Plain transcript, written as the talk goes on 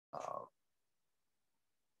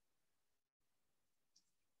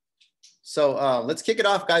Let's kick it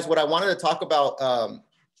off, guys. What I wanted to talk about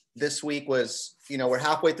this week was, we're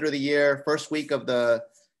halfway through the year, first week of the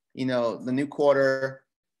new quarter,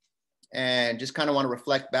 and just kind of want to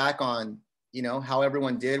reflect back on, how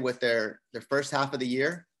everyone did with their first half of the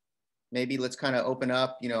year. Maybe let's kind of open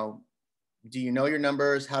up, do you know your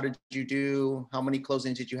numbers? How did you do? How many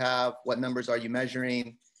closings did you have? What numbers are you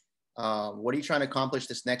measuring? What are you trying to accomplish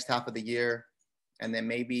this next half of the year? And then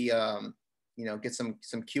maybe, get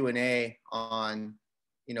some Q&A on,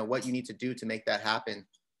 what you need to do to make that happen.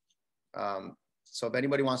 So if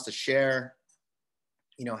anybody wants to share,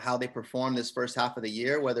 how they perform this first half of the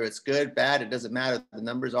year, whether it's good, bad, it doesn't matter. The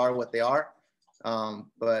numbers are what they are.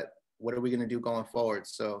 But what are we going to do going forward?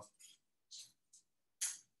 So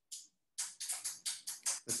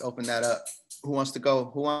let's open that up. Who wants to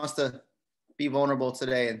go? Who wants to be vulnerable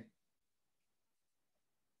today? And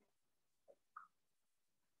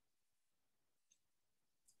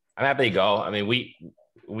I'm happy to go. I mean,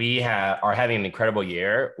 we are having an incredible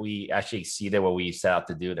year. We actually exceeded what we set out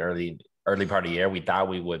to do in the early part of the year. We thought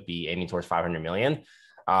we would be aiming towards 500 million.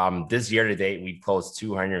 This year to date, we've closed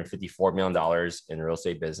 $254 million in real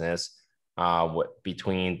estate business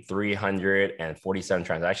between 347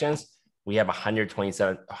 transactions. We have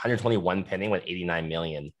 121 pending with 89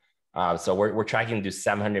 million. So we're tracking to do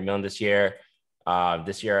 700 million this year.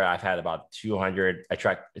 This year I've had about 200. I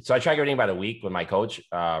track everything by the week with my coach,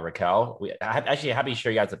 Raquel. Actually happy to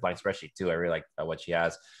share you guys a blank spreadsheet too. I really like what she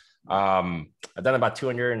has. I've done about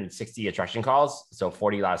 260 attraction calls, so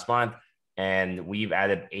 40 last month, and we've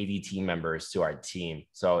added 80 team members to our team.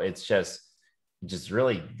 So it's just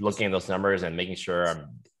really looking at those numbers and making sure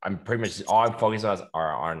I'm pretty much all I'm focused on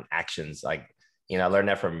are on actions. Like, I learned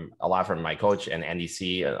that a lot from my coach and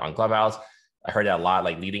NDC on Clubhouse. I heard that a lot,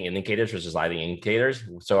 like leading indicators versus lagging indicators.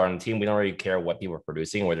 So on the team, we don't really care what people are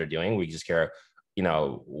producing, what they're doing. We just care,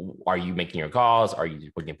 are you making your calls? Are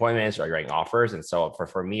you booking appointments? Are you writing offers? And so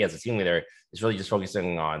for me as a team leader, it's really just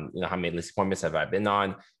focusing on, how many listing appointments have I been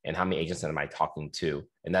on and how many agents am I talking to?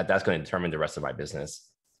 And that's going to determine the rest of my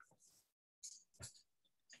business.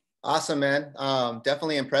 Awesome, man.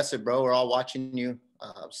 Definitely impressive, bro. We're all watching you,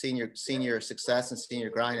 seeing your success and seeing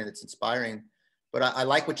your grind, and it's inspiring. But I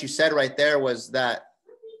like what you said right there, was that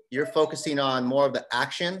you're focusing on more of the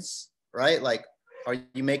actions, right? Like, are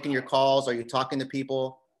you making your calls? Are you talking to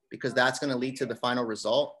people? Because that's going to lead to the final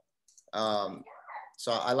result.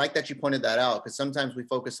 So I like that you pointed that out, because sometimes we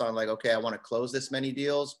focus on like, okay, I want to close this many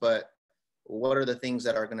deals, but what are the things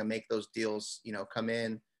that are going to make those deals, come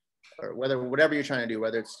in? Or whatever you're trying to do,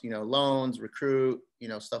 whether it's, loans, recruit,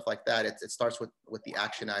 stuff like that. It starts with the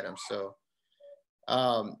action items. So,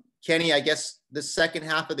 Kenny, I guess the second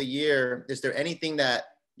half of the year, is there anything that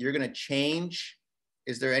you're going to change?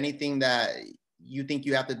 Is there anything that you think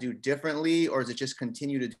you have to do differently, or is it just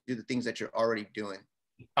continue to do the things that you're already doing?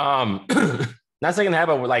 Not second half,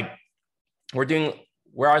 but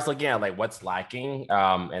we're always looking at like what's lacking.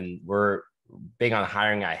 And we're big on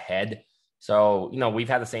hiring ahead. So, we've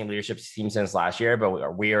had the same leadership team since last year,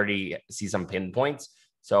 but we already see some pinpoints.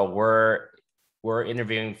 So we're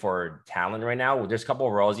interviewing for talent right now. There's a couple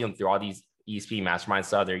of roles, through all these ESP mastermind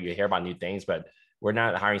stuff there, you hear about new things, but we're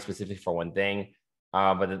not hiring specifically for one thing.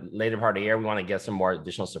 But the later part of the year, we want to get some more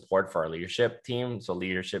additional support for our leadership team. So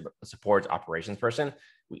leadership supports operations person.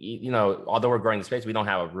 Although we're growing the space, we don't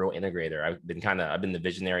have a real integrator. I've been the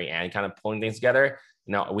visionary and kind of pulling things together.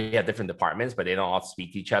 We have different departments, but they don't all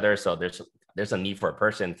speak to each other. So there's a need for a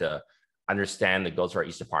person to understand the goals for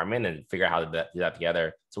each department and figure out how to do that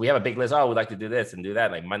together. So we have a big list. Oh, we'd like to do this and do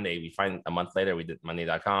that. Like Monday, we find a month later, we did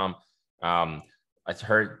Monday.com. I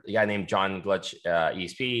heard a guy named John Glutch,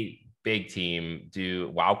 ESP, big team, do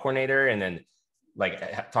WOW coordinator. And then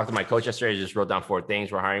like talked to my coach yesterday, just wrote down 4 things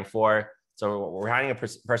we're hiring for. So we're hiring a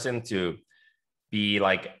person to be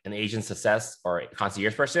like an agent success or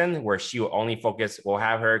concierge person, where she will only focus, we'll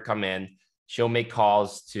have her come in, she'll make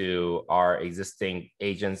calls to our existing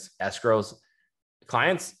agents, escrows,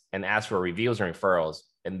 clients, and ask for reviews or referrals.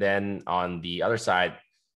 And then on the other side,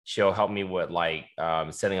 she'll help me with like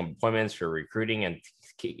setting up appointments for recruiting and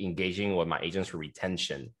engaging with my agents for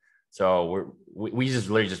retention. So we just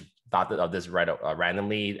literally just thought of this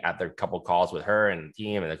randomly after a couple of calls with her and the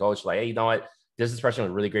team and the coach, like, hey, you know what? This person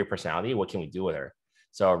with really great personality. What can we do with her?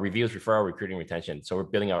 So reviews, referral, recruiting, retention. So we're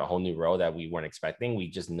building out a whole new role that we weren't expecting. We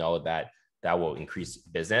just know that will increase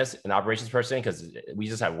business. An operations person, because we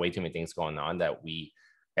just have way too many things going on that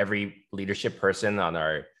every leadership person on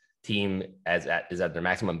our team is at their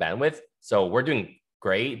maximum bandwidth. So we're doing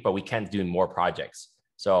great, but we can't do more projects.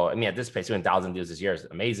 So, I mean, at this pace, doing 1,000 deals this year is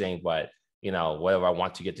amazing, but what if I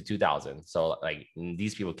want to get to 2,000? So like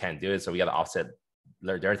these people can't do it. So we got to offset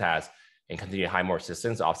their tasks. and continue to hire more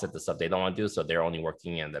assistants to offset the stuff they don't want to do. So they're only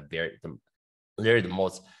working in they're the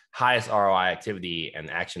most highest ROI activity and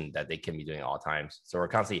action that they can be doing at all times. So we're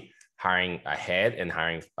constantly hiring ahead and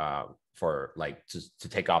hiring for like to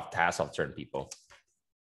take off tasks of certain people.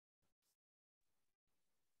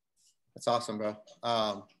 That's awesome, bro.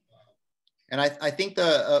 And I think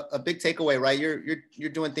a big takeaway, right? You're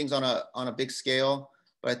doing things on a big scale,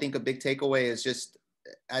 but I think a big takeaway is just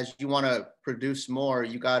as you want to produce more,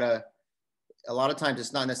 you gotta. A lot of times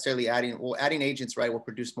it's not necessarily adding agents, right, will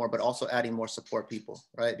produce more, but also adding more support people,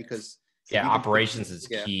 right? Because operations is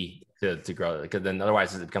key to grow, because then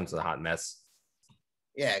otherwise it becomes a hot mess.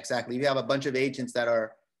 Yeah, exactly. If you have a bunch of agents that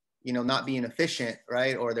are, not being efficient,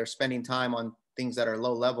 right, or they're spending time on things that are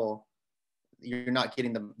low level, you're not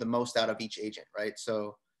getting the most out of each agent, right?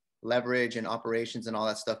 So leverage and operations and all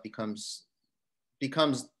that stuff becomes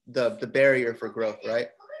the barrier for growth, right?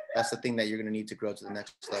 That's the thing that you're going to need to grow to the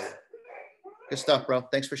next level. Good stuff, bro.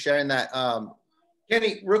 Thanks for sharing that.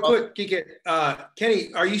 Kenny, real quick,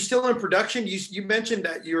 Kenny, are you still in production? You mentioned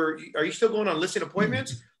that are you still going on listing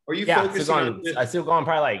appointments? Or are you focusing on? I still go on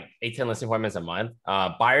probably like 8-10 listing appointments a month.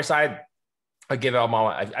 Buyer side, I give out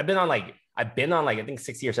my. I've been on like I think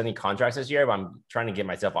 60 or 70 contracts this year, but I'm trying to get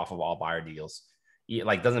myself off of all buyer deals.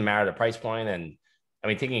 Like doesn't matter the price point, and I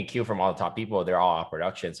mean taking a cue from all the top people, they're all off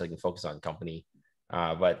production, so I can focus on company.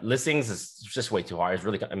 But listings is just way too hard. It's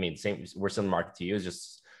really, I mean, we're still in the market to you. It's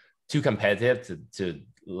just too competitive to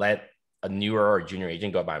let a newer or junior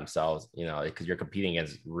agent go by themselves, because you're competing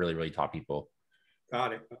against really, really top people.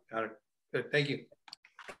 Got it. Good. Thank you.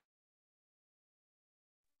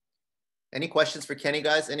 Any questions for Kenny,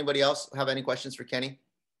 guys? Anybody else have any questions for Kenny?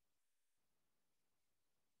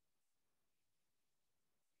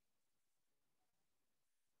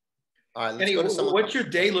 All right, let's Kenny, go to someone. What's your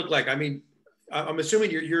day look like? I mean, I'm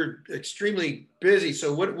assuming you're extremely busy.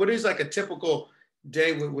 So what is like a typical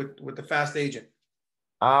day with the fast agent?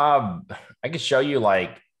 I could show you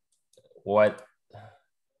like what.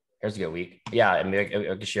 Here's a good week. Yeah, I mean,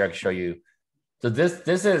 I can show you. So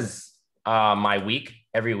this is my week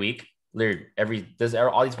every week.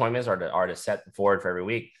 All these appointments are to set forward for every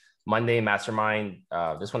week. Monday, Mastermind.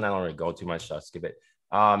 This one I don't really go too much, so I'll skip it.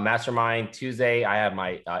 Mastermind. Tuesday, I have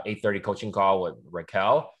my 8:30 coaching call with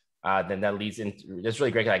Raquel. Then that leads into, it's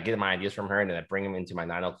really great because I get my ideas from her and then I bring them into my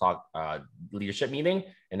 9 o'clock leadership meeting.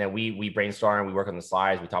 And then we brainstorm, we work on the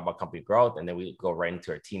slides, we talk about company growth, and then we go right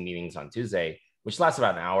into our team meetings on Tuesday, which lasts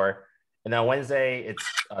about an hour. And then Wednesday, it's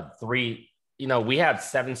 3, we have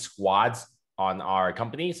 7 squads on our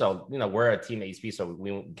company. So, we're a team ASP, so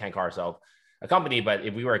we can't call ourselves a company, but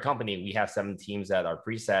if we were a company, we have 7 teams that are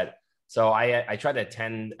preset. So I try to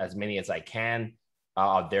attend as many as I can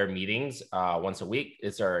of their meetings once a week.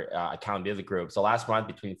 It's our accountability group. So last month,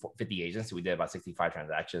 between 50 agents, we did about 65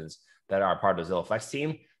 transactions that are part of the Zillow Flex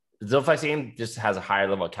team. The Zillow Flex team just has a higher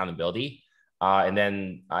level of accountability. And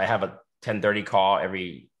then I have a 10:30 call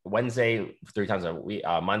every Wednesday, 3 times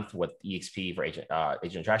a month with EXP for agent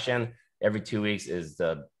attraction. Every 2 weeks is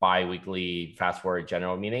the bi-weekly fast forward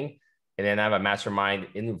general meeting. And then I have a mastermind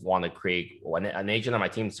in want to create an agent on my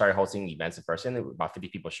team started hosting events in person. About 50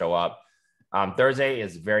 people show up. Thursday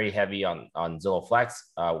is very heavy on Zillow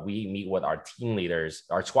Flex. We meet with our team leaders,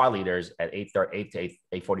 our squad leaders at 8 to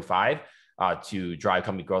 8:45 to drive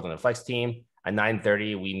company growth on the Flex team. At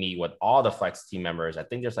 9:30, we meet with all the Flex team members. I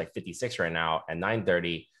think there's like 56 right now at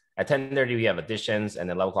 9:30. At 10:30, we have additions, and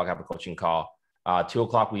then 11 o'clock, I have a coaching call. 2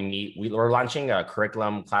 o'clock, we meet. We're launching a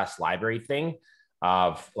curriculum class library thing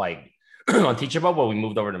of like on Teachable, where we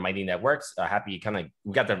moved over to Mighty Networks. We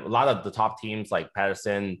got a lot of the top teams like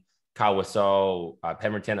Patterson, Kyle Wisso,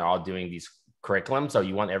 Pemberton are all doing these curriculum. So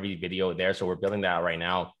you want every video there. So we're building that out right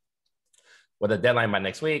now with a deadline by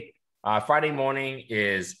next week. Friday morning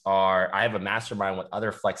I have a mastermind with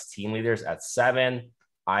other Flex team leaders at 7.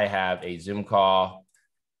 I have a Zoom call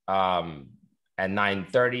at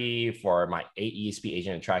 9:30 for my 8 ESP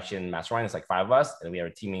agent attraction mastermind. It's like 5 of us. And we have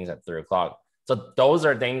a team meetings at 3 o'clock. So those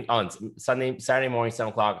are things on Saturday morning,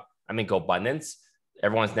 7 o'clock. I'm in Go Abundance.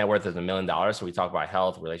 Everyone's net worth is $1 million. So we talk about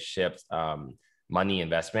health, relationships, money,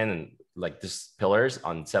 investment, and like just pillars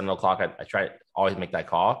on 7 o'clock. I try to always make that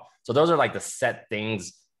call. So those are like the set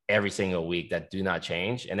things every single week that do not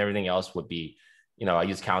change. And everything else would be, I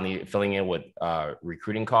use Calendly filling in with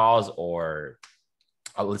recruiting calls or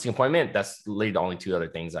a listing appointment. That's literally the only 2 other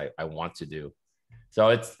things I want to do. So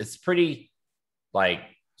it's pretty like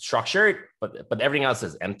structured, but everything else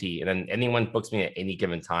is empty. And then anyone books me at any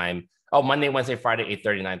given time. Oh, Monday, Wednesday, Friday,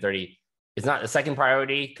 8:30, 9:30. It's not a second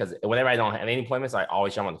priority because whenever I don't have any appointments, I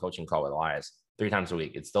always jump on the coaching call with Elias 3 times a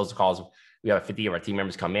week. It's those calls. We have 50 of our team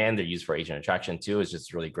members come in. They're used for agent attraction too. It's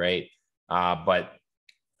just really great. But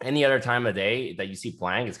any other time of day that you see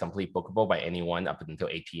blank is completely bookable by anyone up until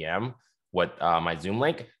 8 p.m. with my Zoom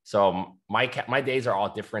link. So my days are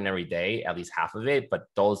all different every day, at least half of it. But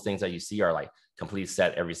those things that you see are like completely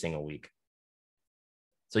set every single week.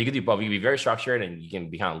 So you can do both. You can be very structured and you can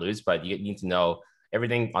be kind of loose, but you need to know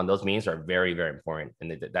everything on those meetings are very, very important.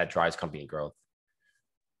 And that drives company growth.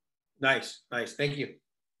 Nice. Nice. Thank you.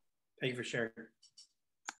 Thank you for sharing.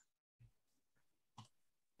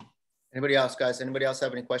 Anybody else, guys? Anybody else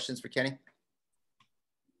have any questions for Kenny?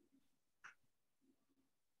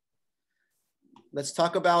 Let's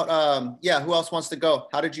talk about, yeah, who else wants to go?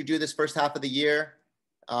 How did you do this first half of the year?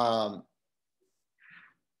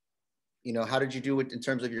 You know, how did you do it in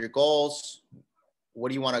terms of your goals? What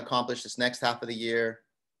do you want to accomplish this next half of the year?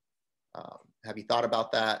 Have you thought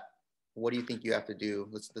about that? What do you think you have to do?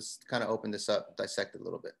 Let's kind of open this up, dissect it a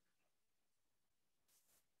little bit.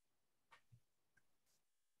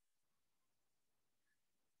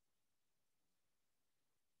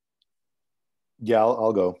 Yeah,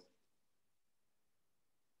 I'll go.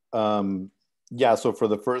 Yeah, so for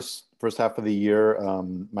the first half of the year,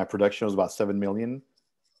 my production was about 7 million,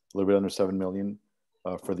 a little bit under 7 million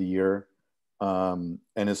for the year. And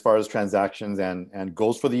as far as transactions and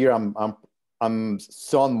goals for the year, I'm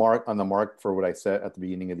still on the mark for what I set at the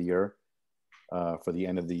beginning of the year, for the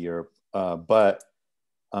end of the year. But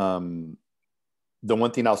the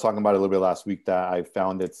one thing I was talking about a little bit last week that I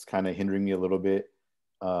found that's kind of hindering me a little bit,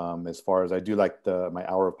 as far as I do like my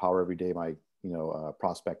hour of power every day, my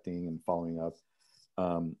prospecting and following up,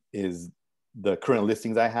 is the current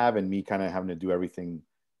listings I have and me kind of having to do everything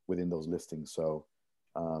within those listings. So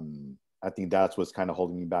I think that's what's kind of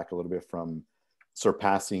holding me back a little bit from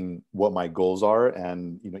surpassing what my goals are.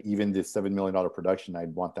 And even this $7 million production,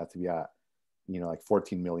 I'd want that to be at like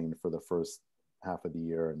 14 million for the first half of the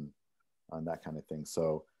year and that kind of thing.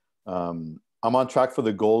 So I'm on track for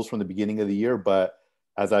the goals from the beginning of the year, but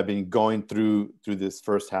as I've been going through this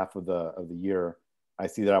first half of the year, I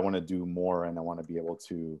see that I want to do more and I want to be able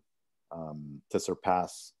to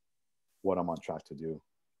surpass what I'm on track to do.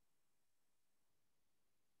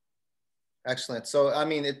 Excellent. So, I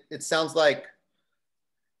mean, it sounds like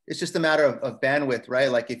it's just a matter of bandwidth,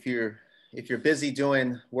 right? Like if you're busy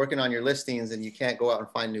working on your listings and you can't go out and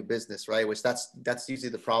find new business, right? Which that's usually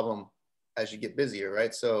the problem as you get busier,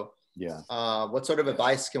 right? So yeah. What sort of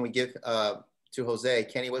advice can we give to Jose?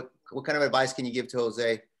 Kenny, what kind of advice can you give to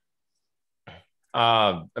Jose?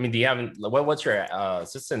 I mean, do you have what's your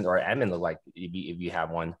assistant or admin look like if you have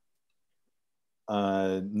one?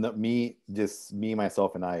 No, just me,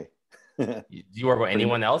 myself, and I. Do you work with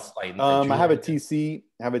anyone else? Like, I have a TC.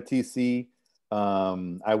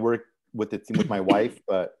 I work with the team with my wife,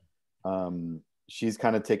 but she's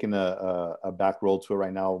kind of taking a back role to it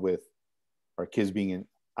right now with our kids being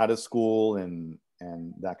out of school and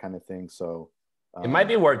that kind of thing. So it might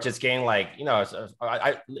be worth just getting like,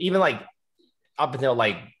 I even like up until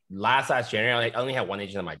like last January, I only had one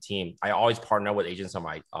agent on my team. I always partner with agents on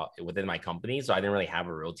my within my company, so I didn't really have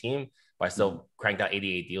a real team, but I still cranked out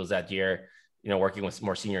 88 deals that year. Working with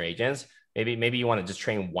more senior agents. Maybe you want to just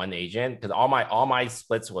train one agent, because all my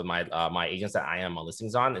splits with my my agents that I am on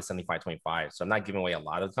listings on is 75-25. So I'm not giving away a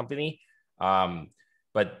lot of the company.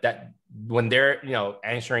 But that when they're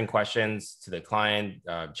answering questions to the client,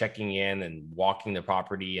 checking in and walking the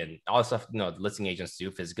property and all the stuff listing agents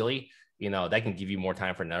do physically, that can give you more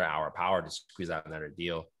time for another hour of power to squeeze out another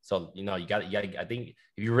deal. So you got I think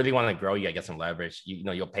if you really want to grow, you gotta get some leverage.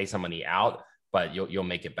 You'll pay some money out, but you'll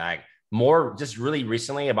make it back. More just really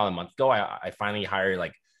recently, about a month ago, I finally hired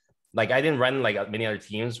like I didn't run like many other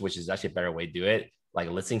teams, which is actually a better way to do it, like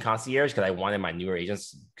a listing concierge, because I wanted my newer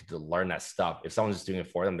agents to learn that stuff. If someone's just doing it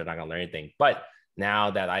for them, they're not gonna learn anything. But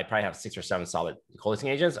now that I probably have 6 or 7 solid co-listing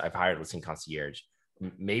agents, I've hired listing concierge.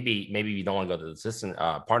 Maybe you don't want to go to the assistant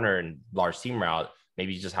partner and large team route.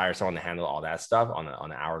 Maybe you just hire someone to handle all that stuff on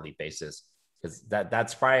an hourly basis, because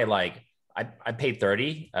that's probably like I paid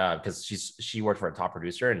 30 because she worked for a top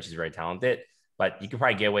producer and she's very talented, but you could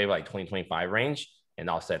probably get away with like 20-25 range and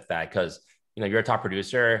offset that, because you're a top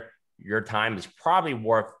producer. Your time is probably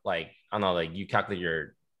worth like, I don't know, like you calculate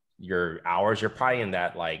your hours, you're probably in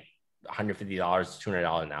that like $150,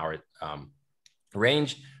 $200 an hour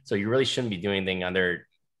range. So you really shouldn't be doing anything under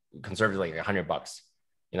conservatively like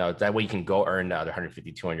 $100. That way you can go earn the other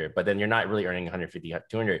 150, 200, but then you're not really earning 150,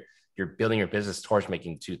 200. You're building your business towards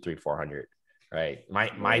making 200, 300, 400, right?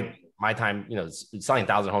 My time, selling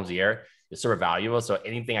 1,000 homes a year is super valuable. So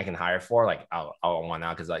anything I can hire for, like I'll want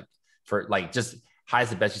out, because like for like just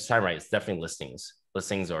highest and best use time, right? It's definitely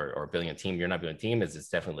listings or building a team. You're not building a team. It's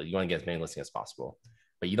definitely, you want to get as many listings as possible,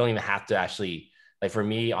 but you don't even have to actually Like for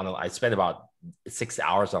me, I spend about 6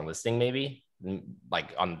 hours on listing, maybe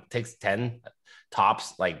like takes 10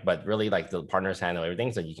 tops, like, but really like the partners handle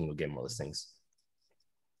everything. So you can go get more listings.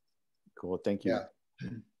 Cool. Thank you. Yeah.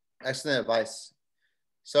 Excellent advice.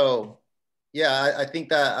 So yeah, I think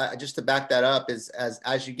that just to back that up is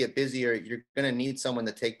as you get busier, you're going to need someone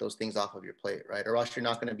to take those things off of your plate, right? Or else you're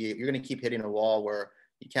going to keep hitting a wall where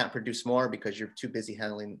you can't produce more because you're too busy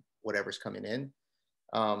handling whatever's coming in.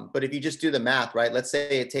 But if you just do the math, right? Let's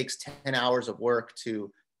say it takes 10 hours of work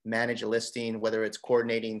to manage a listing, whether it's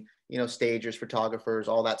coordinating, stagers, photographers,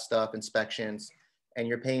 all that stuff, inspections, and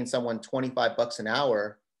you're paying someone $25 an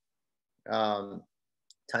hour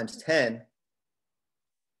times 10,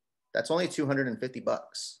 that's only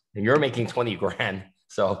 $250. And you're making 20 grand.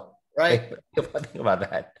 So right. Think about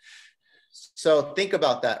that. So think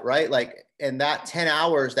about that, right? Like, and that 10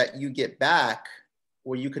 hours that you get back,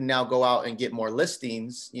 where you can now go out and get more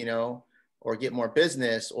listings, or get more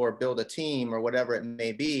business or build a team or whatever it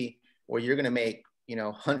may be, where you're going to make,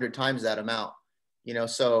 100 times that amount,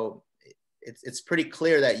 so it's pretty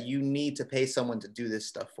clear that you need to pay someone to do this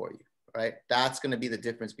stuff for you, right? That's going to be the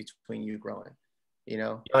difference between you growing,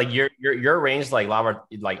 like your range, like a lot of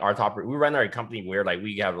our top, we run our company where like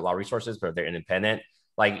we have a lot of resources, but they're independent.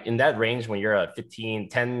 Like in that range, when you're a 10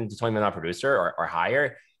 to $20 million producer or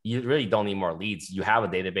higher, you really don't need more leads. You have a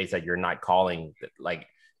database that you're not calling, like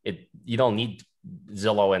you don't need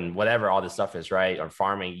Zillow and whatever all this stuff is, right? Or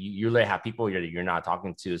farming, you really have people you're not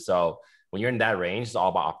talking to. So when you're in that range, it's all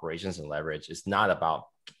about operations and leverage. It's not about,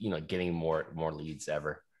 getting more leads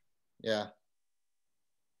ever. Yeah.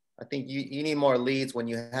 I think you need more leads when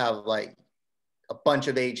you have like a bunch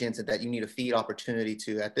of agents that you need to feed opportunity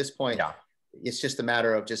to. At this point, yeah, it's just a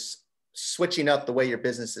matter of just switching up the way your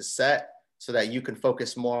business is set so that you can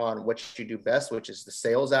focus more on what you do best, which is the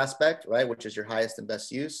sales aspect, right? Which is your highest and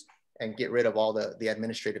best use, and get rid of all the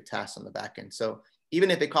administrative tasks on the back end. So even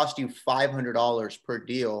if it costs you $500 per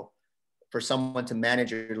deal for someone to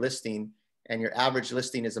manage your listing, and your average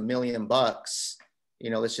listing is $1 million,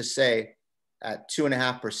 let's just say at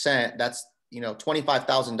 2.5%, that's,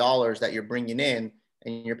 $25,000 that you're bringing in,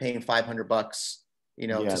 and you're paying $500,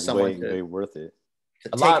 to someone. Way worth it.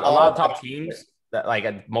 A lot of top teams that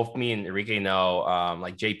like both me and Enrique know,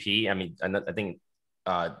 like JP. I mean, I think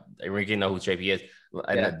Enrique know who JP is,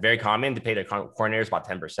 and that's very common to pay their coordinators about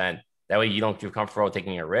 10%. That way you don't feel comfortable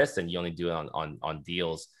taking a risk, and you only do it on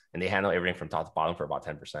deals, and they handle everything from top to bottom for about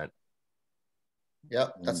 10%.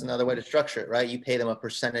 Yep, that's another way to structure it, right? You pay them a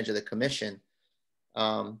percentage of the commission,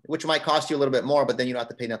 which might cost you a little bit more, but then you don't have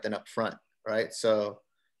to pay nothing up front, right? So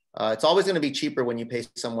it's always going to be cheaper when you pay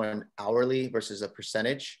someone hourly versus a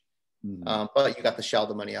percentage, but you got to shell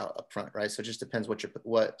the money out up front, right? So it just depends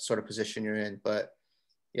what sort of position you're in. But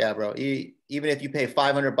yeah, bro, even if you pay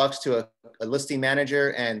 $500 to a listing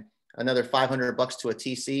manager and another $500 to a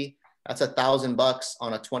TC, that's $1,000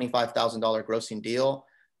 on a $25,000 grossing deal.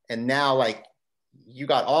 And now, like, you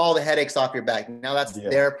got all the headaches off your back. Now that's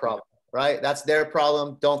their problem, right? That's their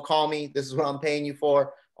problem. Don't call me. This is what I'm paying you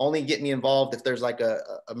for. Only get me involved if there's like a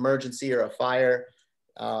emergency or a fire.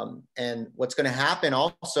 And what's going to happen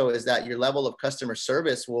also is that your level of customer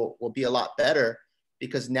service will be a lot better,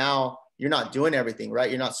 because now you're not doing everything, right?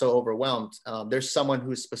 You're not so overwhelmed. There's someone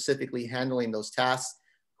who's specifically handling those tasks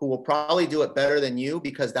who will probably do it better than you,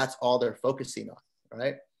 because that's all they're focusing on,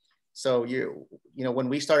 right? So when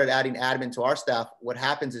we started adding admin to our staff, what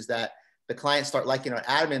happens is that the clients start liking our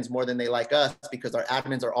admins more than they like us, because our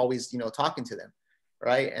admins are always, talking to them,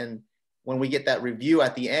 right? And when we get that review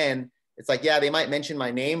at the end, it's like, yeah, they might mention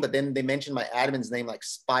my name, but then they mention my admin's name like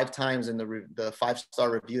 5 times in the 5-star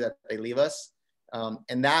review that they leave us.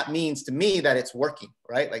 And that means to me that it's working,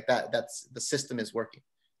 right? Like that's the system is working.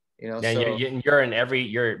 And so make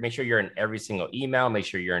sure you're in every single email, make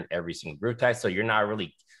sure you're in every single group text. So you're not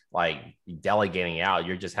really like delegating out,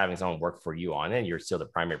 you're just having someone work for you on it. You're still the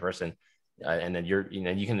primary person. And then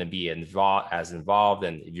you can be involved.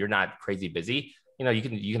 And if you're not crazy busy, you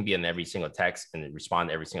can be in every single text and respond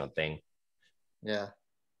to every single thing. Yeah.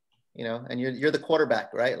 And you're the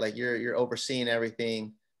quarterback, right? Like you're overseeing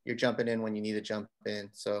everything. You're jumping in when you need to jump in.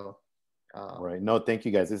 So, right. No, thank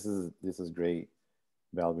you guys. This is great,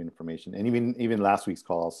 valuable information. And even last week's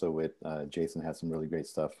call also with Jason had some really great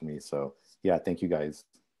stuff for me. So yeah, thank you guys.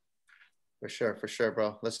 For sure,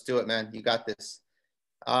 bro. Let's do it, man. You got this.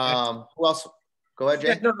 Who else? Go ahead, Jay.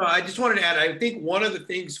 Yeah, no, I just wanted to add, I think one of the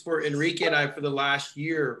things for Enrique and I for the last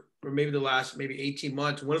year, or maybe the last 18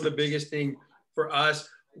 months, one of the biggest thing for us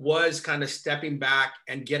was kind of stepping back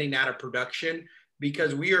and getting out of production,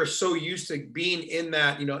 because we are so used to being in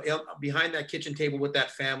that, behind that kitchen table with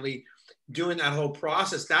that family, doing that whole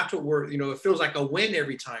process, that's what we're, it feels like a win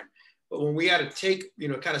every time. But when we had to take,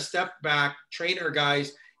 kind of step back, train our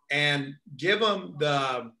guys and give them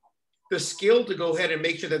the skill to go ahead and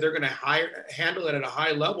make sure that they're going to handle it at a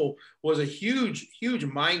high level was a huge, huge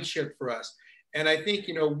mind shift for us. And I think,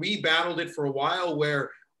 we battled it for a while where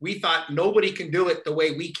we thought nobody can do it the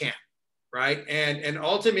way we can. Right. And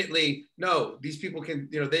ultimately, no, these people can,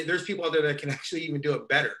 there's people out there that can actually even do it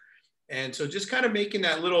better. And so just kind of making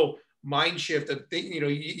that little mind shift of,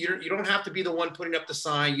 you don't have to be the one putting up the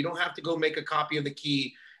sign. You don't have to go make a copy of the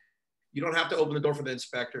key. You don't have to open the door for the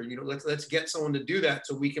inspector. Let's get someone to do that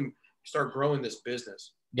so we can start growing this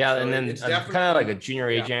business. Yeah. So and then it's kind of like a junior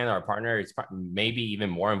agent or a partner, it's maybe even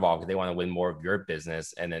more involved because they want to win more of your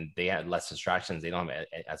business. And then they have less distractions. They don't have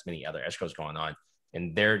as many other escrows going on.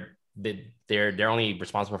 And they're only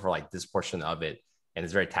responsible for like this portion of it. And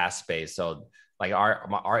it's very task based. So like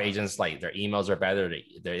our agents, like their emails are better.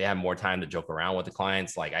 They have more time to joke around with the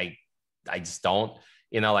clients. Like I just don't,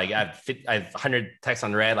 like I have 100 texts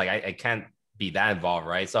on red. Like I can't be that involved.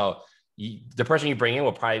 Right. So the person you bring in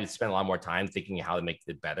will probably spend a lot more time thinking how to make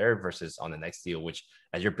it better versus on the next deal, which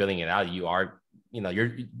as you're building it out, you are,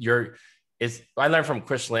 I learned from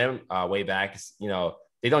Chris Lim way back,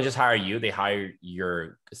 they don't just hire you, they hire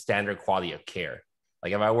your standard quality of care.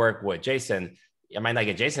 Like if I work with Jason, I might not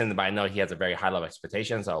get Jason, but I know he has a very high level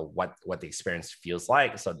expectations of what the experience feels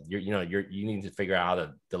like. So you need to figure out how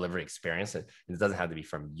to deliver experience. And it doesn't have to be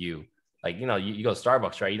from you. Like, you go to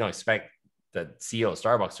Starbucks, right? You don't expect the CEO of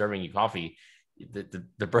Starbucks serving you coffee. The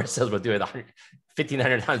baristas will do it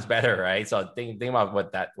 1,500 times better, right? So think about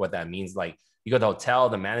what that means. Like you go to the hotel,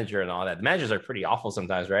 the manager and all that. The managers are pretty awful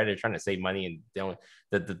sometimes, right? They're trying to save money and they don't.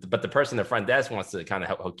 But the person in the front desk wants to kind of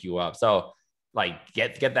help hook you up. So like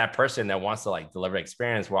get that person that wants to like deliver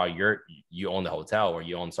experience while you own the hotel or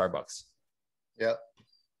you own Starbucks. Yep.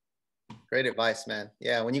 Great advice, man.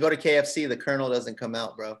 Yeah. When you go to KFC, the Colonel doesn't come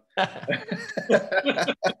out, bro.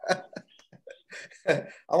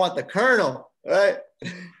 I want the Colonel, right?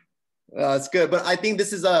 It's good. But I think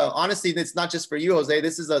this is honestly, it's not just for you, Jose.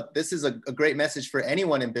 This is a great message for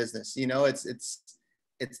anyone in business.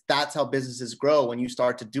 That's how businesses grow when you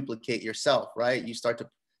start to duplicate yourself, right? You start to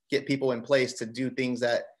get people in place to do things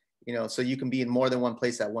that, so you can be in more than one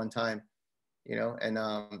place at one time,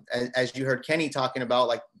 and as you heard Kenny talking about,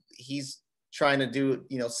 like he's trying to do,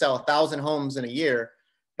 sell 1,000 homes in a year.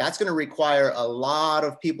 That's going to require a lot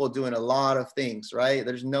of people doing a lot of things, right?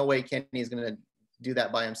 There's no way Kenny is going to do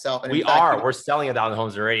that by himself. And we're selling 1,000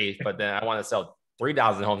 homes already, but then I want to sell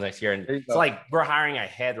 3,000 homes next year. And it's like, we're hiring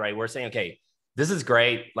ahead, right? We're saying, okay, this is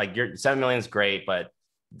great. Like your 7 million is great, but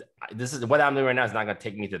this is what I'm doing right now is not going to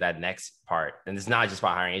take me to that next part. And it's not just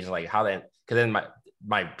about hiring agents, like how then, because then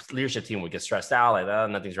my leadership team would get stressed out, like, oh,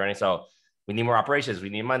 nothing's running. So we need more operations. We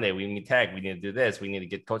need Monday. We need tech. We need to do this. We need to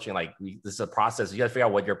get coaching. Like this is a process. You got to figure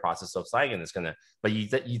out what your process looks like. And it's going to, but you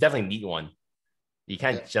definitely need one. You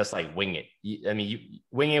can't just like wing it.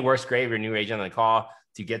 Wing it works great if you're a new agent on the call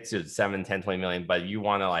to get to 7, 10, 20 million, but you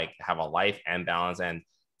want to like have a life and balance and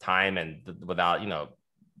time and without,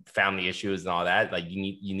 family issues and all that. Like you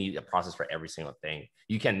need a process for every single thing.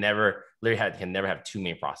 You can never have too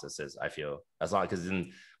many processes. I feel as long, because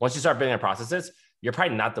then once you start building processes, you're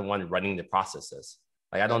probably not the one running the processes.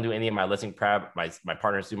 Like I don't do any of my listing prep. My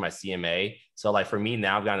partners do my CMA. So like for me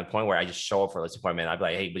now, I've gotten to the point where I just show up for a listing appointment. I'd be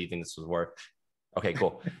like, hey, what do you think this was worth? Okay,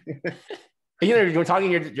 cool. You're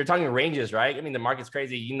talking ranges, right? I mean, the market's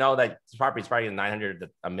crazy. You know that this property is probably 900 to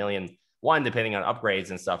 $1 million, depending on upgrades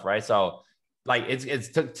and stuff, right? So like it's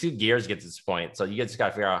took 2 years to get to this point. So you just got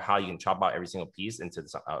to figure out how you can chop out every single piece into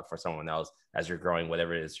for someone else as you're growing,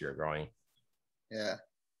 whatever it is you're growing. Yeah.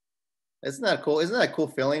 Isn't that cool? Isn't that a cool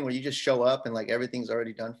feeling where you just show up and like everything's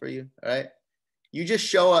already done for you, right? You just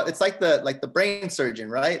show up. It's like the brain surgeon,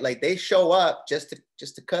 right? Like they show up just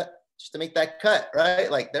to make that cut,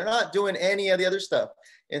 right? Like they're not doing any of the other stuff.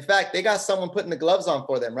 In fact, they got someone putting the gloves on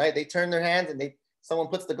for them, right? They turn their hands and someone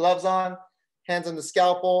puts the gloves on, hands on the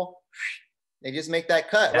scalpel. They just make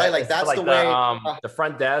that cut, right? Like that's like the way. The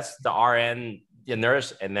front desk, the RN, the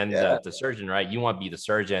nurse, and then the surgeon, right? You want to be the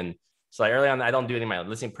surgeon. So like early on, I don't do any of my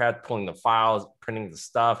listing prep, pulling the files, printing the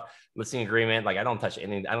stuff, listing agreement. Like I don't touch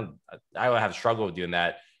anything. I would have struggle with doing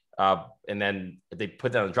that. And then they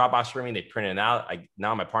put that on the Dropbox for me. They print it out.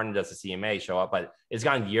 Now my partner does the CMA show up, but it's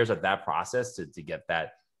gone years of that process to get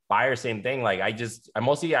that. Buyer, same thing. Like I do a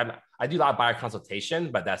lot of buyer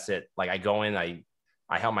consultation, but that's it. Like I go in, I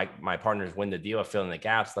help my partners win the deal, I fill in the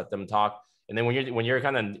gaps, let them talk. And then when you're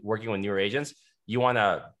kind of working with newer agents,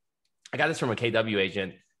 I got this from a KW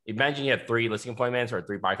agent. Imagine you have 3 listing appointments or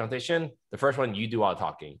 3 buyer consultation. The first one, you do all the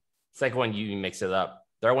talking. Second one, you mix it up.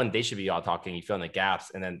 they're when they should be all talking. You fill in the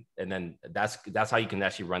gaps, and then that's how you can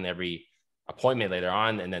actually run every appointment later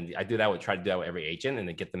on. And then I do that try to do that with every agent, and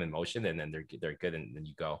then get them in motion, and then they're good, and then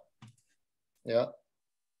you go. Yeah.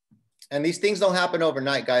 And these things don't happen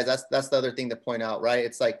overnight, guys. That's the other thing to point out, right?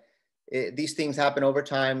 It's like these things happen over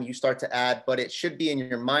time. You start to add, but it should be in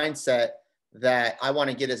your mindset that I want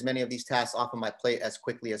to get as many of these tasks off of my plate as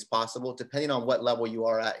quickly as possible, depending on what level you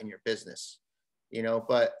are at in your business, you know,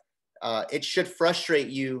 but it should frustrate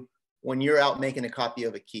you when you're out making a copy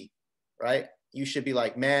of a key, right? You should be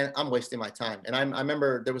like, man, I'm wasting my time. And I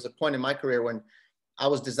remember there was a point in my career when I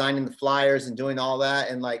was designing the flyers and doing all that.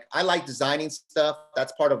 And like, I like designing stuff.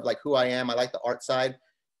 That's part of like who I am. I like the art side.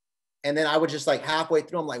 And then I would just like halfway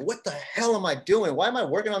through, I'm like, what the hell am I doing? Why am I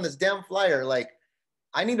working on this damn flyer? Like,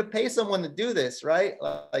 I need to pay someone to do this, right?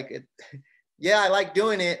 Yeah, I like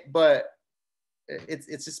doing it, but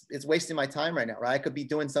it's wasting my time right now, right? I could be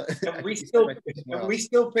doing something. We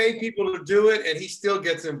still pay people to do it, and he still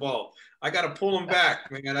gets involved. I got to pull him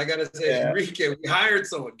back, man. I got to say, yeah. Enrique, we hired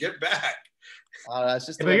someone. Get back. That's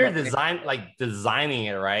just. But you're designing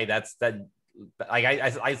it, right? That's that. Like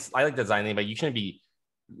I like designing, but you shouldn't be.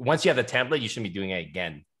 Once you have the template, you shouldn't be doing it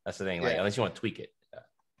again. That's the thing. Like unless you want to tweak it. Yeah.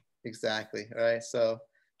 Exactly. Right. So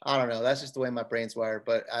I don't know. That's just the way my brain's wired.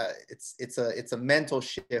 But it's a mental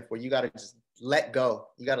shift where you got to just let go.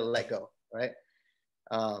 You got to let go. Right.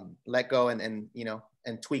 Let go and you know,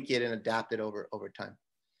 and tweak it and adapt it over time.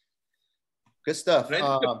 Good stuff. I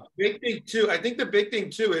think the big thing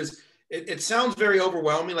too is it sounds very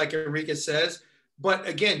overwhelming, like Enrique says. But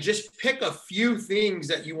again, just pick a few things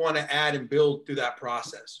that you want to add and build through that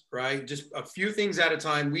process, right? Just a few things at a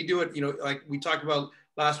time. We do it, you know, like we talked about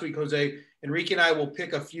last week, Jose. Enrique and I will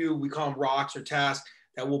pick a few, we call them rocks or tasks,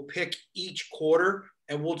 that we'll pick each quarter,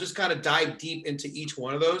 and we'll just kind of dive deep into each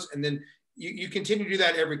one of those. And then you continue to do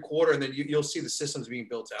that every quarter, and then you'll see the systems being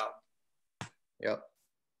built out. Yep.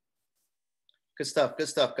 Good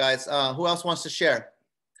stuff, guys. Who else wants to share?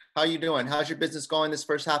 How are you doing? How's your business going this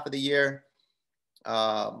first half of the year? Where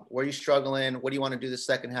are you struggling? What do you want to do the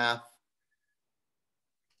second half?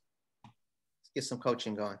 Let's get some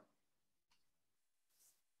coaching going.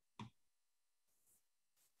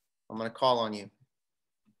 I'm going to call on you.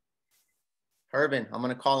 Hervin, I'm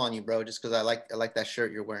going to call on you, bro, just because I like that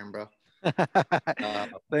shirt you're wearing, bro.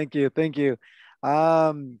 Thank you.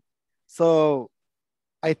 So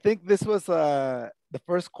I think this was the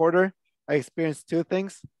first quarter I experienced two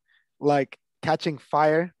things, like catching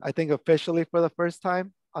fire, I think officially for the first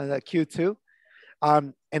time on that Q2.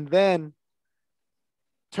 And then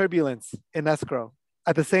turbulence in escrow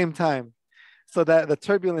at the same time. So that the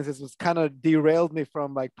turbulence was kind of derailed me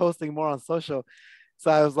from like posting more on social. So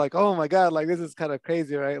I was like, oh my God, like this is kind of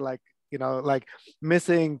crazy, right? Like, you know, like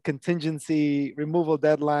missing contingency, removal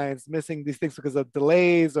deadlines, missing these things because of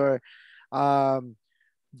delays or,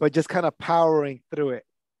 but just kind of powering through it,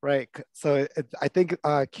 right? So I think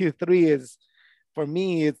Q3 is, for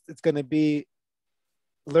me, it's going to be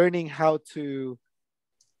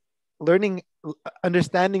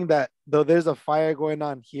understanding that though there's a fire going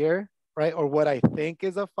on here, right? Or what I think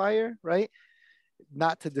is a fire, right?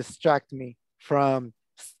 Not to distract me from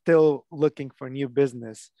still looking for new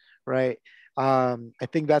business, right? I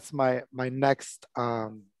think that's my next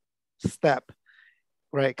step,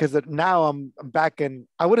 right? Because now I'm back in,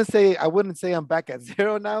 I wouldn't say I'm back at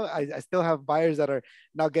zero now. I still have buyers that are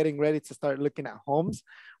now getting ready to start looking at homes,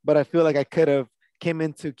 but I feel like I could have came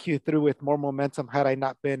into Q3 with more momentum had I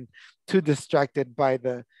not been too distracted by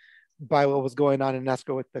what was going on in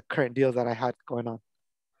escrow with the current deals that I had going on.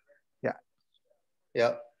 Yeah.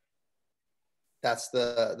 Yep. That's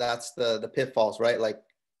the pitfalls, right? Like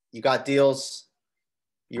you got deals.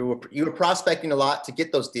 You were prospecting a lot to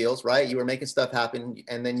get those deals, right? You were making stuff happen,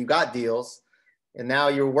 and then you got deals, and now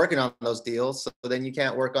you're working on those deals. So then you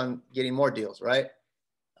can't work on getting more deals, right?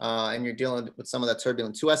 And you're dealing with some of that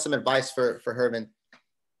turbulence. Who has some advice for Hervin?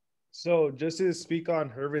 So just to speak on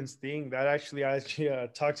Hervin's thing, that actually I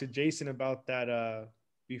talked to Jason about that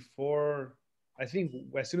before, I think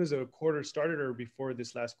as soon as the quarter started or before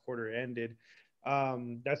this last quarter ended.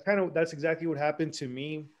 That's exactly what happened to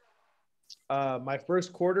me. My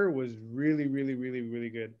first quarter was really, really, really, really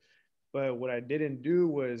good. But what I didn't do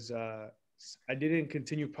was I didn't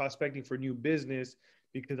continue prospecting for new business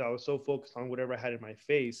because I was so focused on whatever I had in my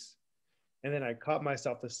face. And then I caught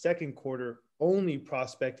myself the second quarter only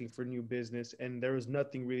prospecting for new business, and there was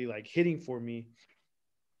nothing really like hitting for me.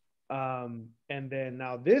 And then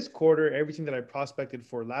now this quarter, everything that I prospected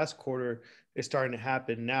for last quarter is starting to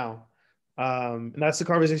happen now. And that's the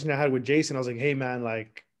conversation I had with Jason. I was like, hey man,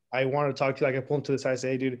 like I want to talk to you. Like I pulled him to the side,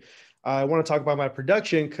 say, hey dude, I want to talk about my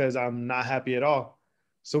production because I'm not happy at all.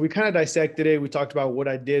 So we kind of dissected it. We talked about what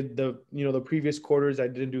I did the previous quarters. I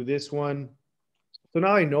didn't do this one. So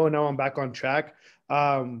now I know, now I'm back on track.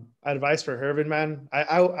 Advice for Hervin, man.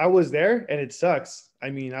 I was there and it sucks. I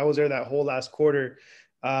mean, I was there that whole last quarter.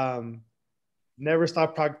 Never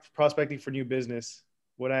stop prospecting for new business.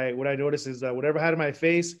 What I noticed is that whatever I had in my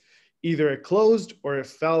face, either it closed or it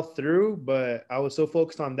fell through, but I was so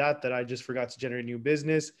focused on that I just forgot to generate new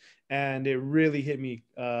business, and it really hit me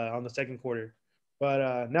on the second quarter.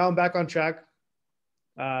 But now I'm back on track.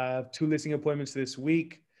 2 listing appointments this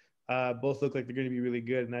week. Both look like they're going to be really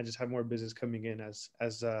good, and I just have more business coming in as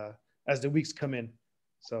the weeks come in.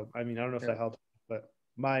 So I mean, I don't know if that helps, but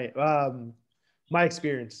my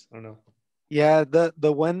experience, I don't know. Yeah,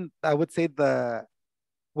 the one I would say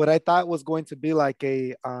what I thought was going to be like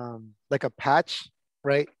a patch,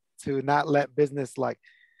 right, to not let business like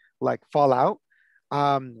fall out,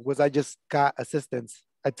 was I just got assistance.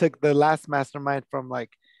 I took the last mastermind from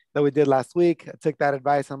that we did last week. I took that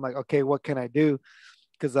advice. I'm like, okay, what can I do?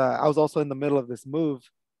 Because I was also in the middle of this move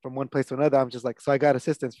from one place to another. I'm just like, so I got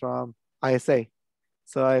assistance from ISA.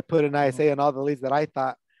 So I put an ISA, and all the leads that I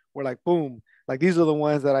thought were like, boom, like these are the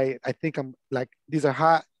ones that I think I'm like, these are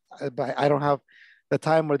hot, but I don't have the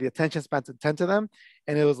time or the attention span to tend to them.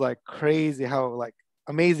 And it was like crazy how like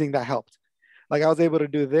amazing that helped. Like I was able to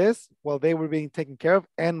do this while they were being taken care of,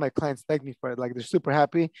 and my clients thanked me for it. Like they're super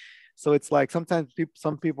happy. So it's like sometimes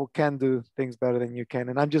some people can do things better than you can.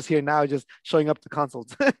 And I'm just here now, just showing up to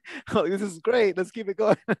consults. Like, this is great. Let's keep it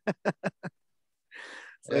going.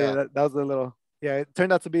 So yeah, that was a little, yeah, it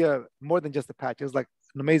turned out to be more than just a patch. It was like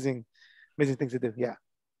an amazing thing to do. Yeah.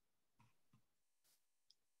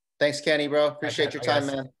 Thanks, Kenny, bro. Appreciate your time,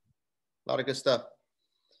 man. A lot of good stuff.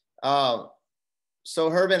 So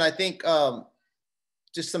Hervin, I think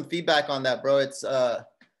just some feedback on that, bro. It's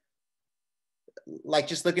like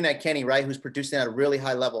just looking at Kenny, right, who's producing at a really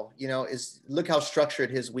high level, look how structured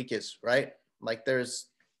his week is, right? Like those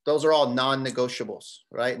are all non-negotiables,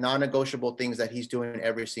 right? Non-negotiable things that he's doing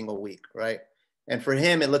every single week, right? And for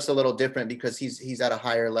him, it looks a little different because he's at a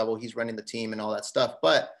higher level. He's running the team and all that stuff.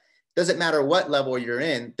 But it doesn't matter what level you're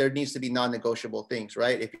in, there needs to be non-negotiable things,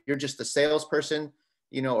 right? If you're just the salesperson,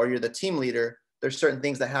 or you're the team leader, there's certain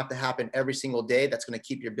things that have to happen every single day that's going to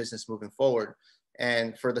keep your business moving forward.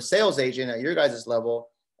 And for the sales agent at your guys' level,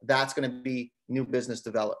 that's going to be new business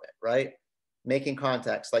development, right? Making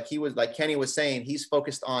contacts. Like Kenny was saying, he's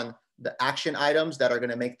focused on the action items that are going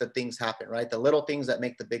to make the things happen, right? The little things that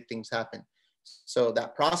make the big things happen. So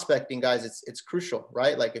that prospecting, guys, it's crucial,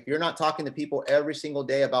 right? Like if you're not talking to people every single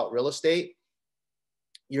day about real estate,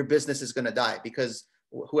 your business is going to die, because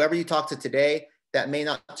whoever you talk to today, that may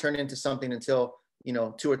not turn into something until,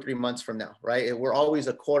 2 or 3 months from now, right? We're always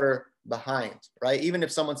a quarter behind, right? Even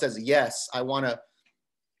if someone says, yes, I want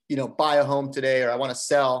to, buy a home today, or I want to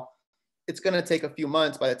sell, it's going to take a few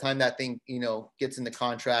months by the time that thing, gets in the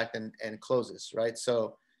contract and closes, right?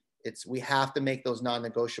 So we have to make those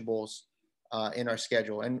non-negotiables in our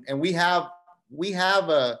schedule. And we have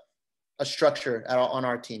a structure on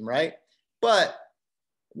our team, right? But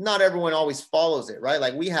not everyone always follows it, right?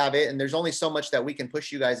 Like we have it, and there's only so much that we can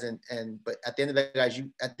push you guys in. But at the end of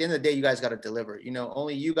the day, you guys got to deliver.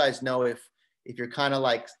 Only you guys know if you're kind of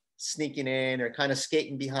like sneaking in or kind of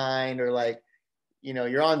skating behind, or like,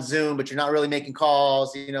 you're on Zoom, but you're not really making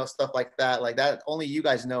calls, stuff like that. Like that, only you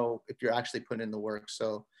guys know if you're actually putting in the work.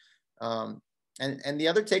 So, and the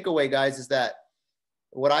other takeaway, guys, is that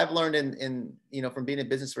what I've learned in from being in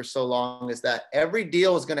business for so long is that every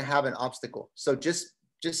deal is going to have an obstacle. So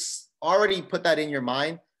just already put that in your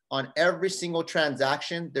mind. On every single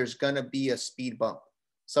transaction, there's going to be a speed bump.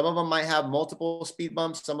 Some of them might have multiple speed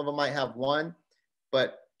bumps. Some of them might have one,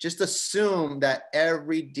 but just assume that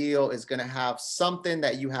every deal is going to have something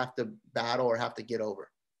that you have to battle or have to get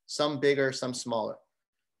over. Some bigger, some smaller.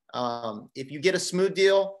 If you get a smooth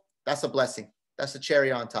deal, that's a blessing. That's a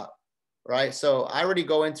cherry on top, right? So I already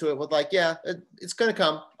go into it with like, yeah, it's going to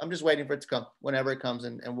come. I'm just waiting for it to come whenever it comes,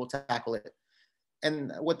 and we'll tackle it.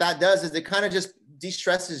 And what that does is it kind of just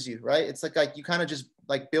de-stresses you, right? It's like you kind of just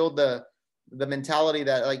like build the mentality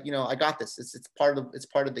that like, I got this. It's part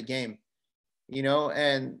of the game,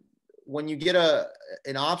 and when you get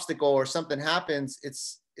an obstacle or something happens,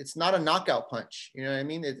 it's not a knockout punch. You know what I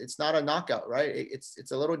mean? It's not a knockout, right?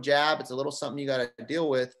 It's a little jab. It's a little something you got to deal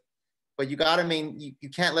with, but you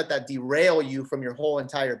can't let that derail you from your whole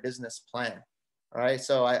entire business plan. All right.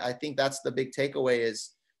 So I think that's the big takeaway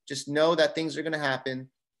is, just know that things are going to happen.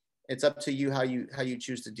 It's up to you how you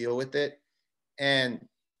choose to deal with it. And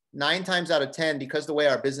 9 times out of 10, because the way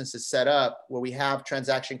our business is set up, where we have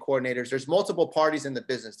transaction coordinators, there's multiple parties in the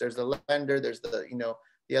business. There's the lender, there's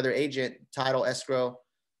the other agent, title, escrow,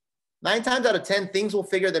 9 times out of 10, things will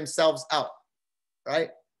figure themselves out, right?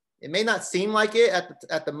 It may not seem like it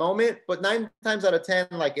at the moment, but 9 times out of 10,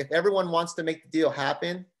 like if everyone wants to make the deal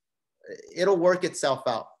happen, it'll work itself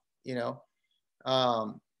out, you know?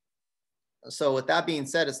 So with that being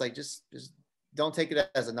said, it's like, just don't take it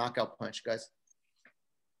as a knockout punch, guys.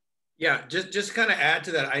 Yeah, just kind of add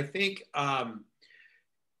to that. I think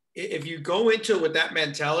if you go into it with that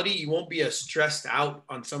mentality, you won't be as stressed out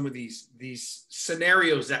on some of these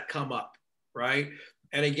scenarios that come up, right?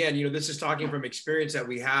 And again, you know, this is talking from experience that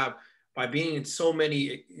we have by being in so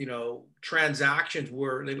many, you know, transactions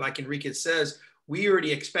where, like Enrique says, we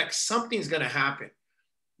already expect something's going to happen.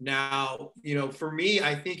 Now, you know, for me,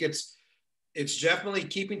 I think it's definitely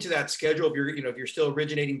keeping to that schedule if you're, you know, if you're still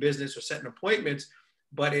originating business or setting appointments,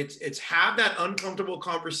 but it's have that uncomfortable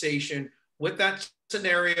conversation with that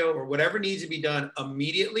scenario or whatever needs to be done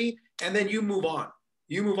immediately, and then you move on.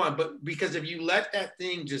 But because if you let that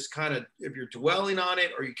thing just kind of, if you're dwelling on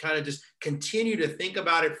it or you kind of just continue to think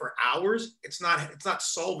about it for hours, it's not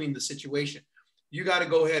solving the situation. You got to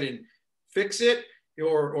go ahead and fix it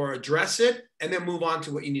or address it and then move on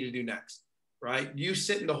to what you need to do next, right? You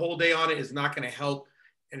sitting the whole day on it is not going to help,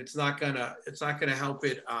 and it's not going to help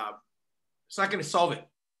it. It's not going to solve it,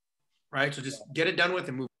 right? So just get it done with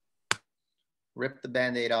and move. Rip the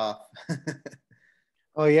Band-Aid off.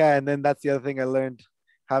 Oh yeah, and then that's the other thing I learned,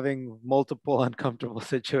 having multiple uncomfortable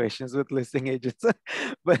situations with listing agents.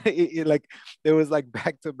 But it was like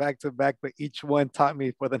back to back to back, but each one taught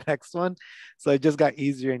me for the next one. So it just got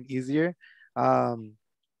easier and easier.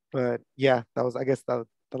 But yeah, I guess that was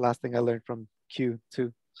the last thing I learned from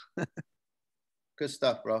Q2. Good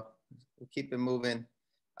stuff, bro. We'll keep it moving.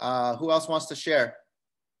 Who else wants to share?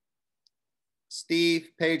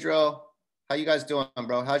 Steve, Pedro, how you guys doing,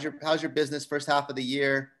 bro? How's your business first half of the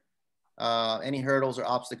year? Any hurdles or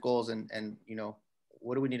obstacles, and you know,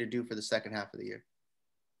 what do we need to do for the second half of the year?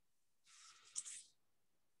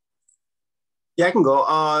 Yeah, I can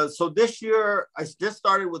go. So this year I just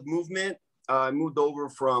started with movement. I moved over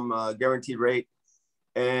from guaranteed rate,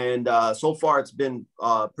 and so far it's been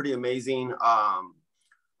pretty amazing.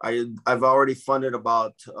 I've already funded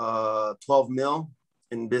about 12 mil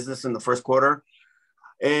in business in the first quarter.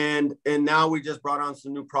 And now we just brought on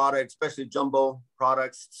some new products, especially jumbo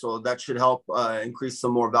products. So that should help increase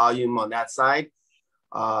some more volume on that side.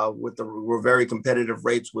 We're very competitive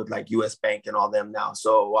rates with like US Bank and all them now.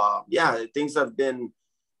 So yeah, things have been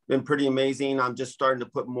pretty amazing. I'm just starting to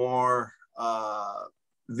put more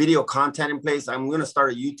video content in place. I'm going to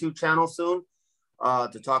start a YouTube channel soon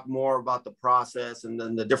to talk more about the process and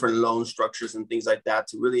then the different loan structures and things like that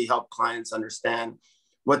to really help clients understand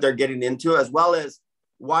what they're getting into, as well as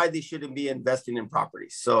why they shouldn't be investing in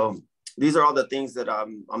properties. So these are all the things that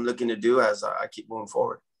I'm looking to do as I keep moving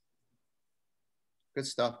forward. Good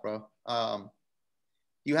stuff, bro.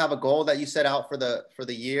 You have a goal that you set out for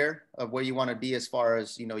the year of where you want to be as far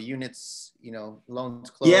as, you know, units, you know,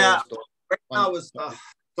 loans closed? Yeah, right now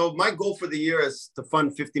so my goal for the year is to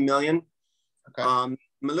fund 50 million. Okay. I'm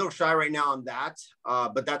a little shy right now on that,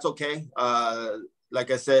 but that's okay.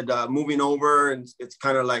 Like I said, moving over, and it's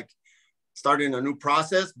kind of like starting a new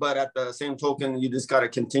process, but at the same token, you just got to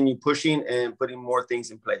continue pushing and putting more things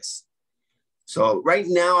in place. So right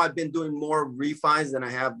now I've been doing more refis than I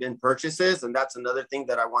have been purchases. And that's another thing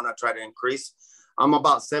that I want to try to increase. I'm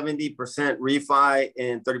about 70% refi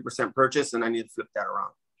and 30% purchase, and I need to flip that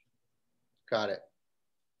around. Got it.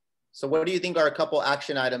 So what do you think are a couple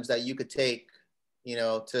action items that you could take, you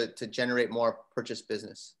know, to generate more purchase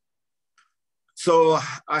business? So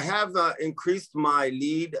I have increased my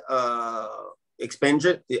lead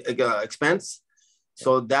expense.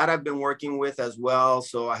 So that I've been working with as well.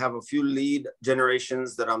 So I have a few lead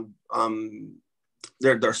generations that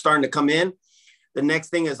they're starting to come in. The next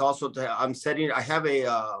thing is also I have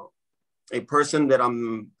a person that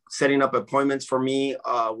I'm setting up appointments for me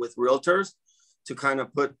with Realtors to kind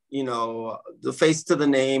of put, you know, the face to the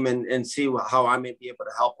name and see how I may be able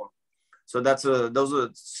to help them. So those are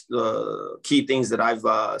the key things that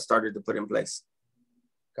I've started to put in place.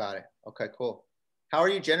 Got it. Okay, cool. How are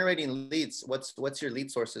you generating leads? What's your lead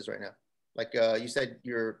sources right now? Like you said,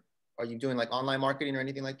 are you doing like online marketing or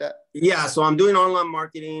anything like that? Yeah, so I'm doing online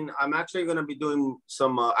marketing. I'm actually going to be doing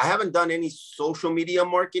some, I haven't done any social media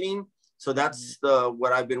marketing. So that's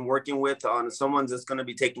what I've been working with on. Someone that's going to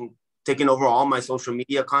be taking over all my social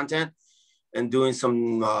media content and doing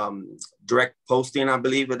some direct posting, I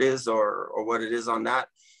believe it is, or what it is on that.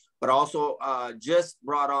 But also just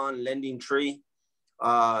brought on Lending Tree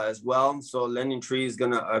as well. So Lending Tree is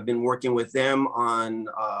I've been working with them on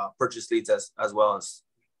purchase leads as well as.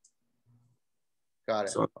 Got it.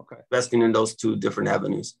 So Okay. investing in those two different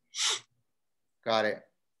avenues. Got it.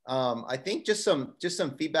 I think just some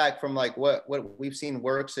feedback from like what we've seen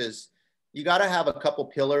works is you got to have a couple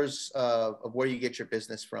pillars of where you get your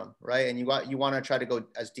business from, right? And you want to try to go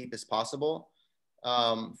as deep as possible.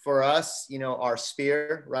 For us, you know, our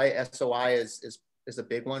sphere, right? SOI is a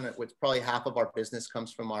big one. Which probably half of our business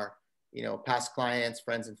comes from our, you know, past clients,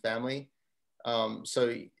 friends, and family.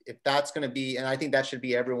 So if that's going to be, and I think that should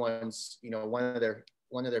be everyone's, you know, one of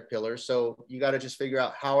their pillars. So you got to just figure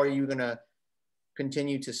out how are you going to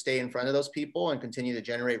continue to stay in front of those people and continue to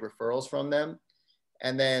generate referrals from them.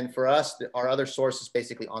 And then for us, our other source is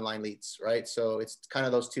basically online leads, right? So it's kind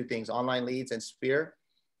of those two things, online leads and sphere.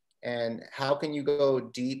 And how can you go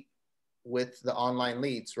deep with the online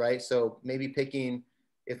leads, right? So maybe picking,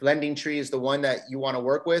 if Lending Tree is the one that you want to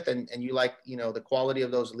work with and you like, you know, the quality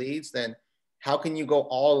of those leads, then how can you go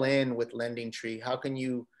all in with Lending Tree? How can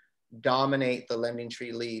you dominate the Lending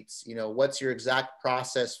Tree leads? You know, what's your exact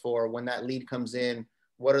process for when that lead comes in?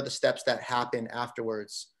 What are the steps that happen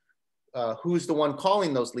afterwards? Who's the one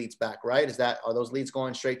calling those leads back, right? Are those leads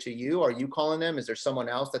going straight to you? Are you calling them? Is there someone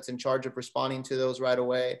else that's in charge of responding to those right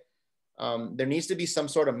away? There needs to be some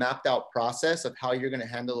sort of mapped out process of how you're going to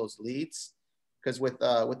handle those leads. Because with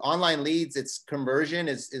online leads, it's conversion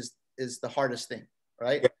is the hardest thing,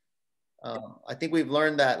 right? I think we've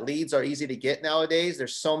learned that leads are easy to get nowadays.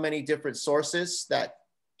 There's so many different sources that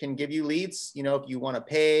can give you leads. You know, if you want to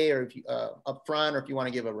pay or if you upfront, or if you want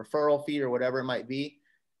to give a referral fee or whatever it might be.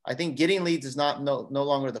 I think getting leads is no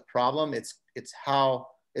longer the problem. It's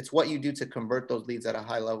what you do to convert those leads at a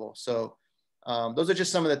high level. So those are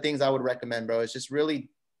just some of the things I would recommend, bro. It's just really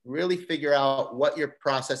figure out what your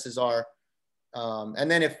processes are. And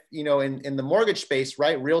then if, you know, in the mortgage space,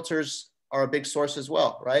 right, realtors are a big source as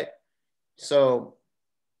well, right? So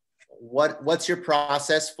what's your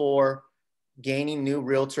process for gaining new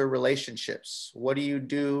realtor relationships? What do you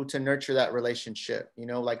do to nurture that relationship? You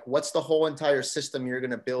know, like what's the whole entire system you're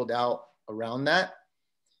going to build out around that?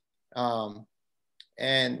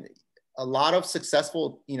 And a lot of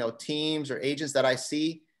successful, you know, teams or agents that I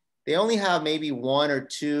see, they only have maybe one or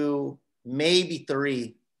two, maybe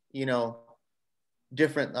three, you know,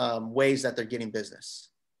 different ways that they're getting business,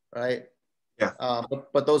 right? Yeah.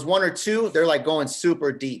 But those one or two, they're like going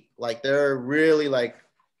super deep. Like they're really like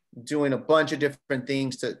doing a bunch of different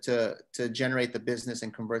things to generate the business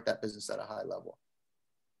and convert that business at a high level.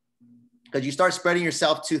 Because you start spreading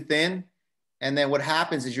yourself too thin. And then what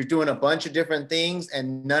happens is you're doing a bunch of different things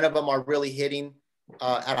and none of them are really hitting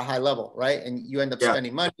at a high level, right? And you end up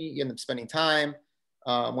spending money, you end up spending time.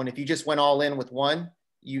 When if you just went all in with one,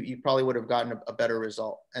 you probably would have gotten a better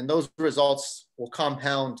result. And those results will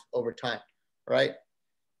compound over time, right?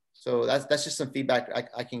 So that's just some feedback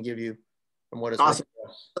I can give you from what is awesome.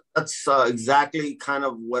 That's exactly kind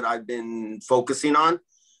of what I've been focusing on.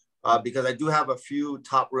 Because I do have a few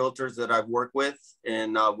top realtors that I've worked with,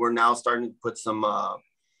 and we're now starting to put some,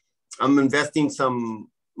 I'm investing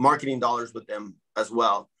some marketing dollars with them as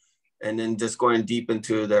well, and then just going deep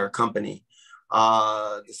into their company.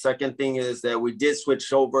 The second thing is that we did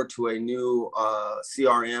switch over to a new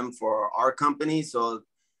CRM for our company. So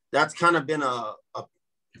that's kind of been a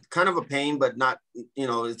kind of a pain, but not, you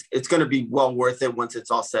know, it's going to be well worth it once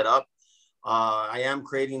it's all set up. I am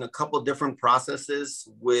creating a couple different processes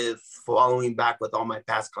with following back with all my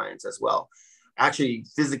past clients as well. Actually,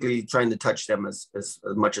 physically trying to touch them as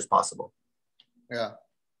much as possible. Yeah,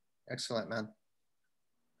 excellent, man.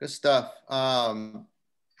 Good stuff. And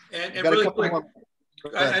really quick,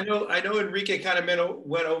 I know Enrique kind of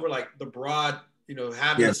went over like the broad, you know,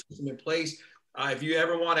 having a system in place. If you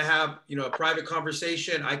ever want to have, you know, a private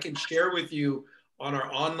conversation, I can share with you on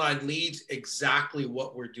our online leads exactly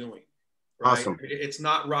what we're doing. Right? Awesome. It's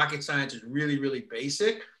not rocket science. It's really, really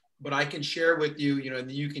basic, but I can share with you, you know,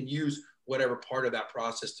 and you can use whatever part of that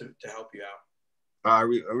process to help you out. I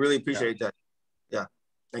really appreciate that. Yeah.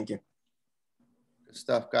 Thank you. Good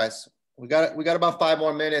stuff, guys. We got about 5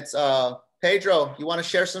 more minutes. Pedro, you want to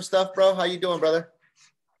share some stuff, bro? How you doing, brother?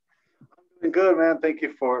 I'm doing good, man. Thank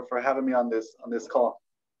you for having me on this call.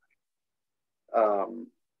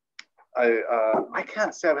 I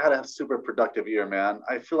can't say I've had a super productive year, man.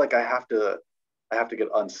 I feel like I have to get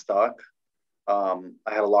unstuck. I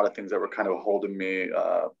had a lot of things that were kind of holding me,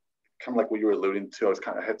 kind of like what you were alluding to.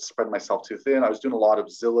 I had spread myself too thin. I was doing a lot of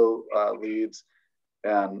Zillow leads,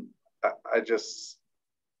 and I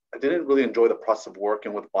didn't really enjoy the process of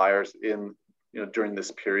working with buyers during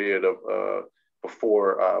this period of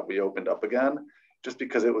before we opened up again, just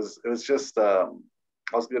because it was just.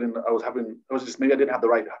 Maybe I didn't have the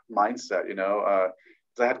right mindset, you know,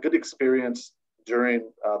 because I had good experience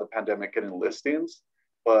during the pandemic getting listings,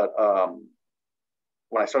 but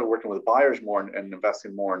when I started working with buyers more and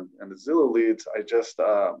investing more in the Zillow leads, I just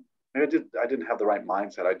maybe I didn't have the right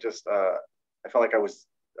mindset. I felt like it was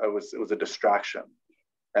a distraction,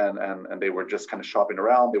 and they were just kind of shopping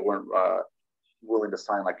around. They weren't willing to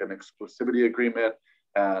sign like an exclusivity agreement,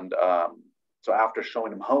 and so after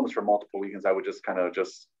showing them homes for multiple weekends, I would just kind of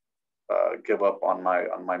give up on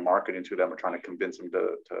my marketing to them and trying to convince them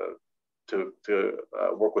to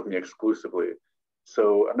work with me exclusively.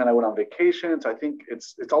 So, and then I went on vacation. So I think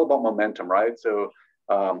it's all about momentum, right? So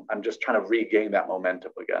I'm just trying to regain that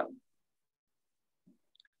momentum again.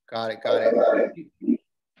 Got it.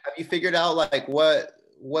 Have you figured out like what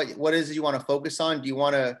is it you want to focus on? Do you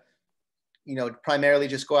want to, primarily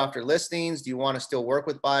just go after listings? Do you want to still work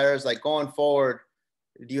with buyers? Like going forward,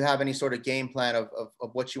 do you have any sort of game plan of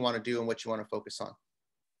what you want to do and what you want to focus on?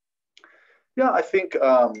 Yeah, I think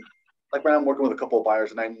like when I'm working with a couple of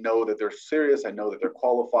buyers and I know that they're serious, I know that they're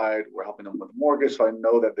qualified, we're helping them with a mortgage, so I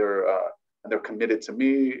know that they're committed to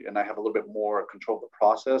me, and I have a little bit more control of the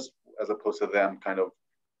process as opposed to them kind of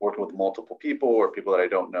working with multiple people or people that I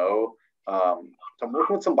don't know. So I'm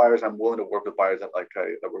working with some buyers. I'm willing to work with buyers that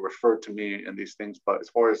that were referred to me in these things. But as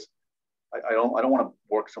far as I don't want to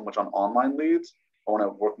work so much on online leads. I want to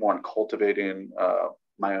work more on cultivating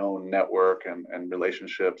my own network and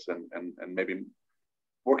relationships, and maybe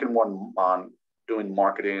working more on doing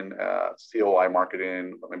marketing, COI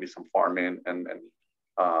marketing, maybe some farming, and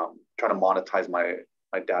trying to monetize my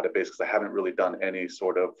database, because I haven't really done any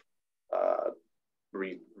sort of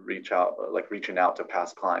reaching out to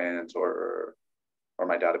past clients or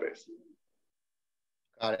my database.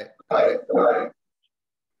 Got it.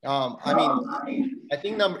 I mean, I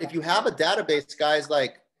think if you have a database, guys,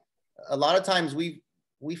 like a lot of times we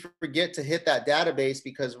forget to hit that database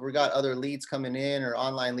because we got other leads coming in or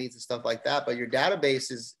online leads and stuff like that. But your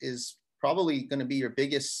database is probably going to be your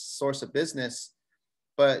biggest source of business.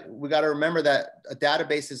 But we got to remember that a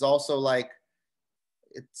database is also like,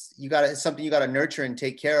 it's something you got to nurture and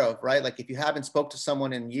take care of, right? Like if you haven't spoke to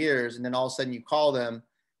someone in years and then all of a sudden you call them,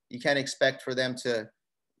 you can't expect for them to,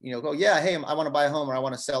 go, yeah, hey, I want to buy a home or I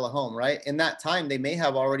want to sell a home, right? In that time, they may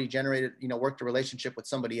have already generated, worked a relationship with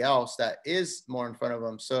somebody else that is more in front of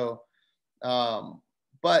them. So,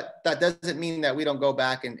 but that doesn't mean that we don't go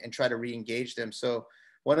back and try to re-engage them. So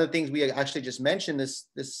one of the things we actually just mentioned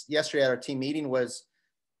this yesterday at our team meeting was,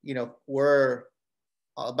 we're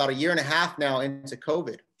about a year and a half now into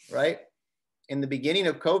COVID, right? In the beginning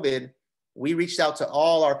of COVID, we reached out to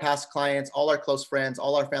all our past clients, all our close friends,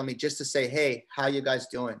 all our family, just to say, hey, how you guys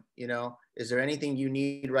doing? Is there anything you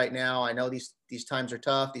need right now? I know these times are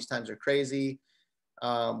tough. These times are crazy.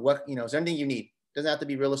 Is there anything you need? Doesn't have to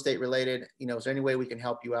be real estate related. Is there any way we can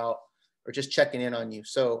help you out, or just checking in on you?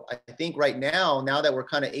 So I think right now that we're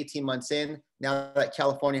kind of 18 months in, now that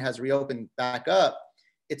California has reopened back up,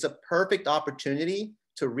 it's a perfect opportunity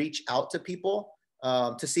to reach out to people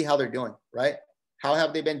to see how they're doing, right? How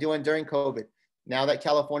have they been doing during COVID? Now that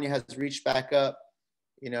California has reached back up,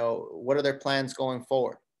 what are their plans going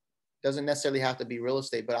forward? Doesn't necessarily have to be real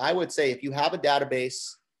estate, but I would say if you have a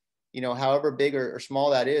database, however big or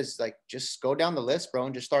small that is, like just go down the list, bro,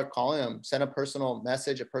 and just start calling them. Send a personal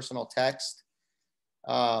message, a personal text.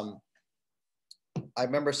 I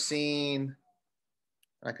remember seeing,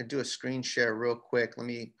 I could do a screen share real quick. Let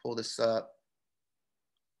me pull this up.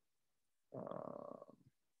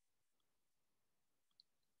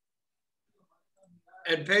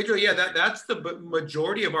 And Pedro, yeah, that's the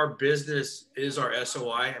majority of our business is our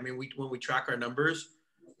SOI. I mean, when we track our numbers,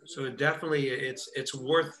 so definitely it's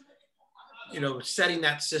worth, setting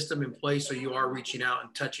that system in place so you are reaching out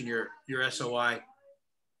and touching your SOI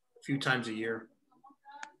a few times a year.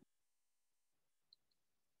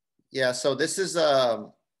 Yeah, so this is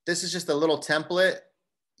just a little template,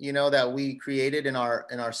 that we created in our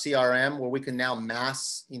CRM, where we can now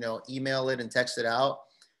mass, email it and text it out.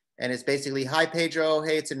 And it's basically, hi, Pedro.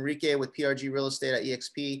 Hey, it's Enrique with PRG Real Estate at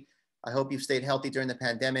EXP. I hope you've stayed healthy during the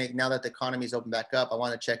pandemic. Now that the economy's opened back up, I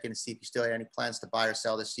want to check in and see if you still have any plans to buy or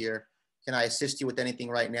sell this year. Can I assist you with anything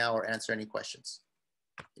right now or answer any questions?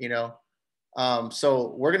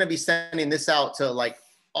 So we're going to be sending this out to like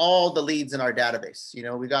all the leads in our database.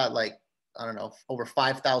 We got like, I don't know, over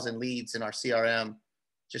 5,000 leads in our CRM,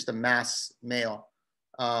 just a mass mail.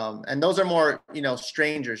 And those are more,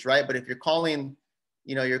 strangers, right? But if you're calling,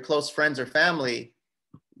 your close friends or family,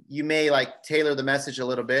 you may like tailor the message a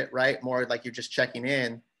little bit, right? More like you're just checking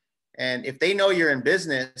in. And if they know you're in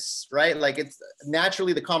business, right? Like it's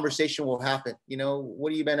naturally the conversation will happen.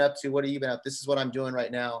 What have you been up to? What have you been up? This is what I'm doing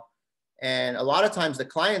right now. And a lot of times the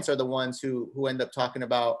clients are the ones who end up talking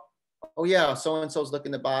about, oh yeah, so-and-so's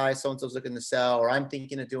looking to buy, so-and-so's looking to sell, or I'm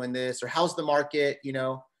thinking of doing this, or how's the market, you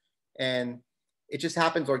know? And it just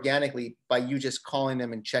happens organically by you just calling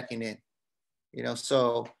them and checking in, you know?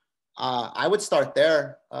 So I would start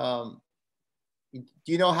there. Do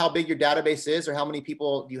you know how big your database is, or how many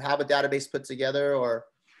people do you have a database put together, or?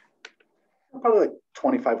 Probably like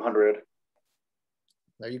 2,500.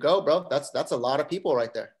 There you go, bro. That's a lot of people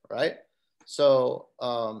right there, right? So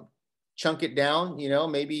chunk it down, you know,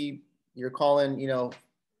 maybe you're calling, you know,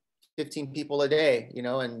 15 people a day, you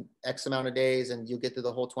know, and X amount of days, and you'll get to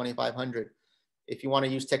the whole 2,500. If you want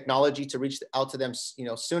to use technology to reach out to them, you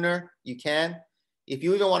know, sooner, you can. If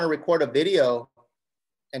you even want to record a video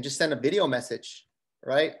and just send a video message,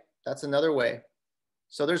 right? That's another way.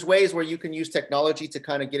 So there's ways where you can use technology to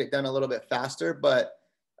kind of get it done a little bit faster, but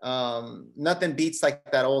nothing beats like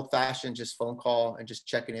that old fashioned just phone call and just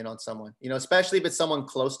checking in on someone, you know, especially if it's someone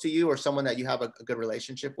close to you or someone that you have a good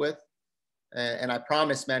relationship with. And I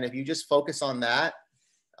promise, man, if you just focus on that,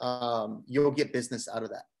 you'll get business out of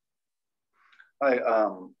that.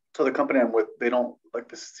 So the company I'm with, they don't like,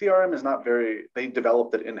 the CRM is not very, they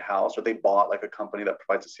developed it in-house, or they bought like a company that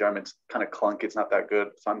provides a CRM. It's kind of clunky. It's not that good.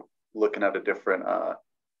 So I'm looking at a different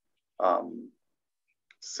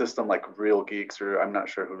system like Real Geeks, or I'm not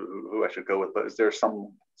sure who I should go with, but is there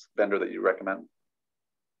some vendor that you recommend?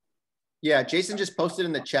 Yeah, Jason just posted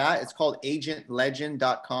in the chat. It's called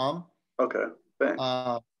agentlegend.com. Okay,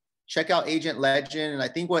 thanks. Check out Agent Legend. And I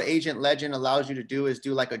think what Agent Legend allows you to do is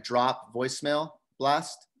do like a drop voicemail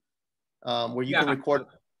blast, where you can record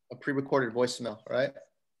a pre-recorded voicemail, right?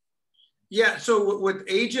 Yeah, so with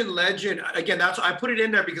Agent Legend, again, that's, I put it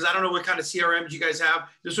in there because I don't know what kind of CRMs you guys have.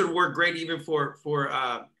 This would work great even for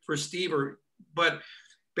Steve, but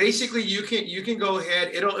basically you can go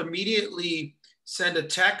ahead. It'll immediately send a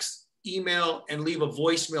text, email, and leave a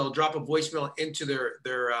voicemail, drop a voicemail into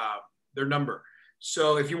their number.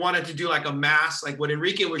 So if you wanted to do like a mass, like what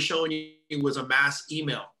Enrique was showing you was a mass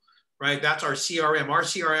email, right? That's our CRM. Our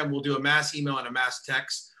CRM will do a mass email and a mass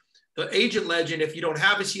text. The Agent Legend, if you don't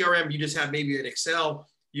have a CRM, you just have maybe an Excel,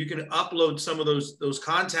 you can upload some of those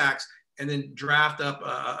contacts and then draft up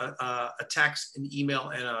a text, an email,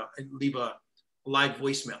 and leave a live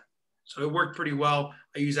voicemail. So it worked pretty well.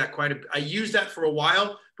 I use that I used that for a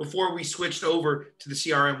while before we switched over to the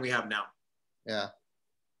CRM we have now. Yeah.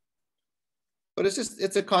 But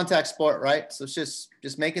it's a contact sport, right? So it's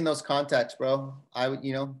just making those contacts, bro. I would,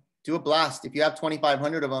 you know, do a blast. If you have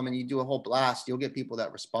 2,500 of them and you do a whole blast, you'll get people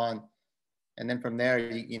that respond. And then from there,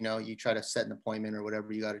 you try to set an appointment or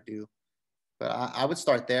whatever you got to do. But I would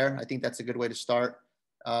start there. I think that's a good way to start.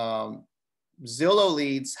 Zillow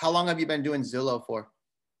leads. How long have you been doing Zillow for?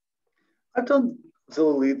 I've done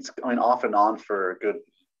Zillow leads, I mean, off and on for a good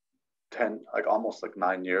 10, like almost like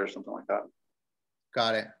 9 years, something like that.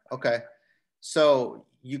 Got it. Okay. So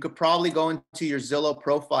you could probably go into your Zillow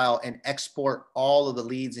profile and export all of the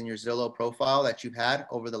leads in your Zillow profile that you've had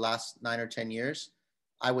over the last 9 or 10 years.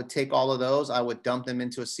 I would take all of those. I would dump them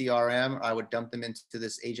into a CRM. Or I would dump them into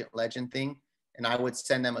this Agent Legend thing. And I would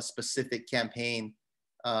send them a specific campaign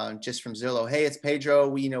just from Zillow. Hey, it's Pedro.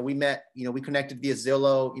 We met, we connected via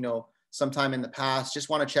Zillow, sometime in the past. Just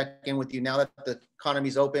want to check in with you now that the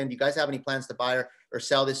economy's open. Do you guys have any plans to buy or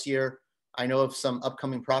sell this year? I know of some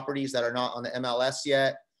upcoming properties that are not on the MLS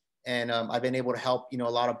yet. And I've been able to help, a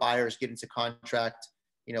lot of buyers get into contract,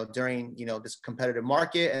 during, this competitive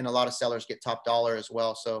market, and a lot of sellers get top dollar as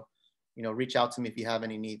well. So, reach out to me if you have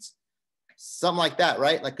any needs, something like that,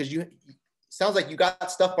 right? Like, cause sounds like you got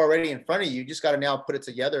stuff already in front of you. You just got to now put it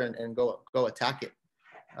together and go attack it.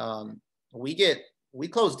 We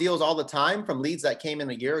close deals all the time from leads that came in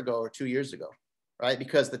a year ago or 2 years ago, right?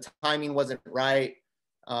 Because the timing wasn't right.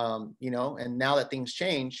 And now that things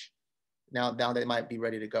change, now they might be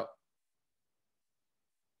ready to go.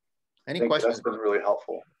 Any questions? That's been really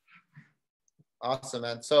helpful. Awesome,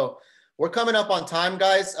 man. So we're coming up on time,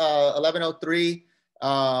 guys. 11:03.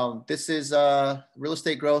 This is Real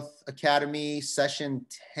Estate Growth Academy session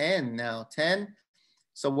 10 now. 10.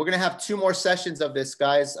 So we're gonna have 2 more sessions of this,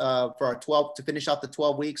 guys, for our 12 to finish out the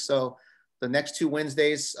 12 weeks. So the next 2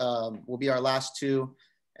 Wednesdays will be our last 2.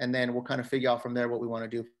 And then we'll kind of figure out from there what we want to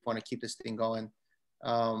do if we want to keep this thing going.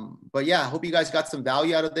 But yeah, I hope you guys got some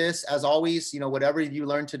value out of this. As always, whatever you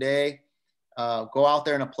learned today, go out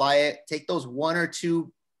there and apply it. Take those 1 or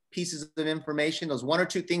 2 pieces of information, those 1 or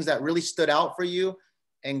 2 things that really stood out for you,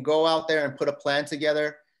 and go out there and put a plan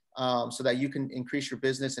together so that you can increase your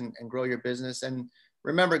business and grow your business. And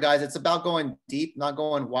remember, guys, it's about going deep, not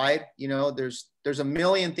going wide. There's a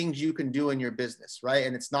million things you can do in your business, right?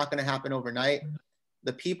 And it's not going to happen overnight.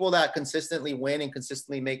 The people that consistently win and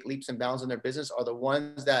consistently make leaps and bounds in their business are the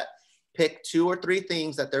ones that pick 2 or 3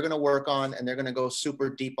 things that they're going to work on and they're going to go super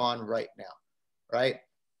deep on right now. Right.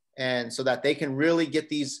 And so that they can really get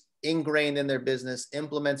these ingrained in their business,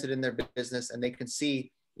 implemented in their business, and they can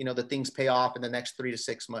see, you know, the things pay off in the next 3 to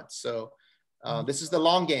 6 months. So this is the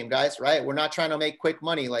long game, guys, right? We're not trying to make quick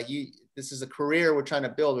money. Like this is a career we're trying to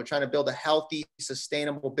build. We're trying to build a healthy,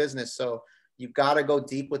 sustainable business. So you've got to go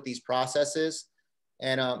deep with these processes.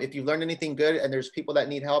 And if you've learned anything good and there's people that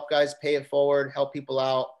need help, guys, pay it forward, help people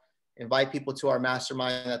out, invite people to our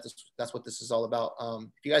mastermind. That's what this is all about.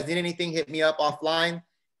 If you guys need anything, hit me up offline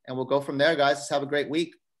and we'll go from there, guys. Let's have a great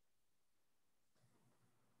week.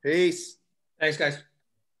 Peace. Thanks, guys.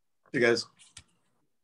 You guys.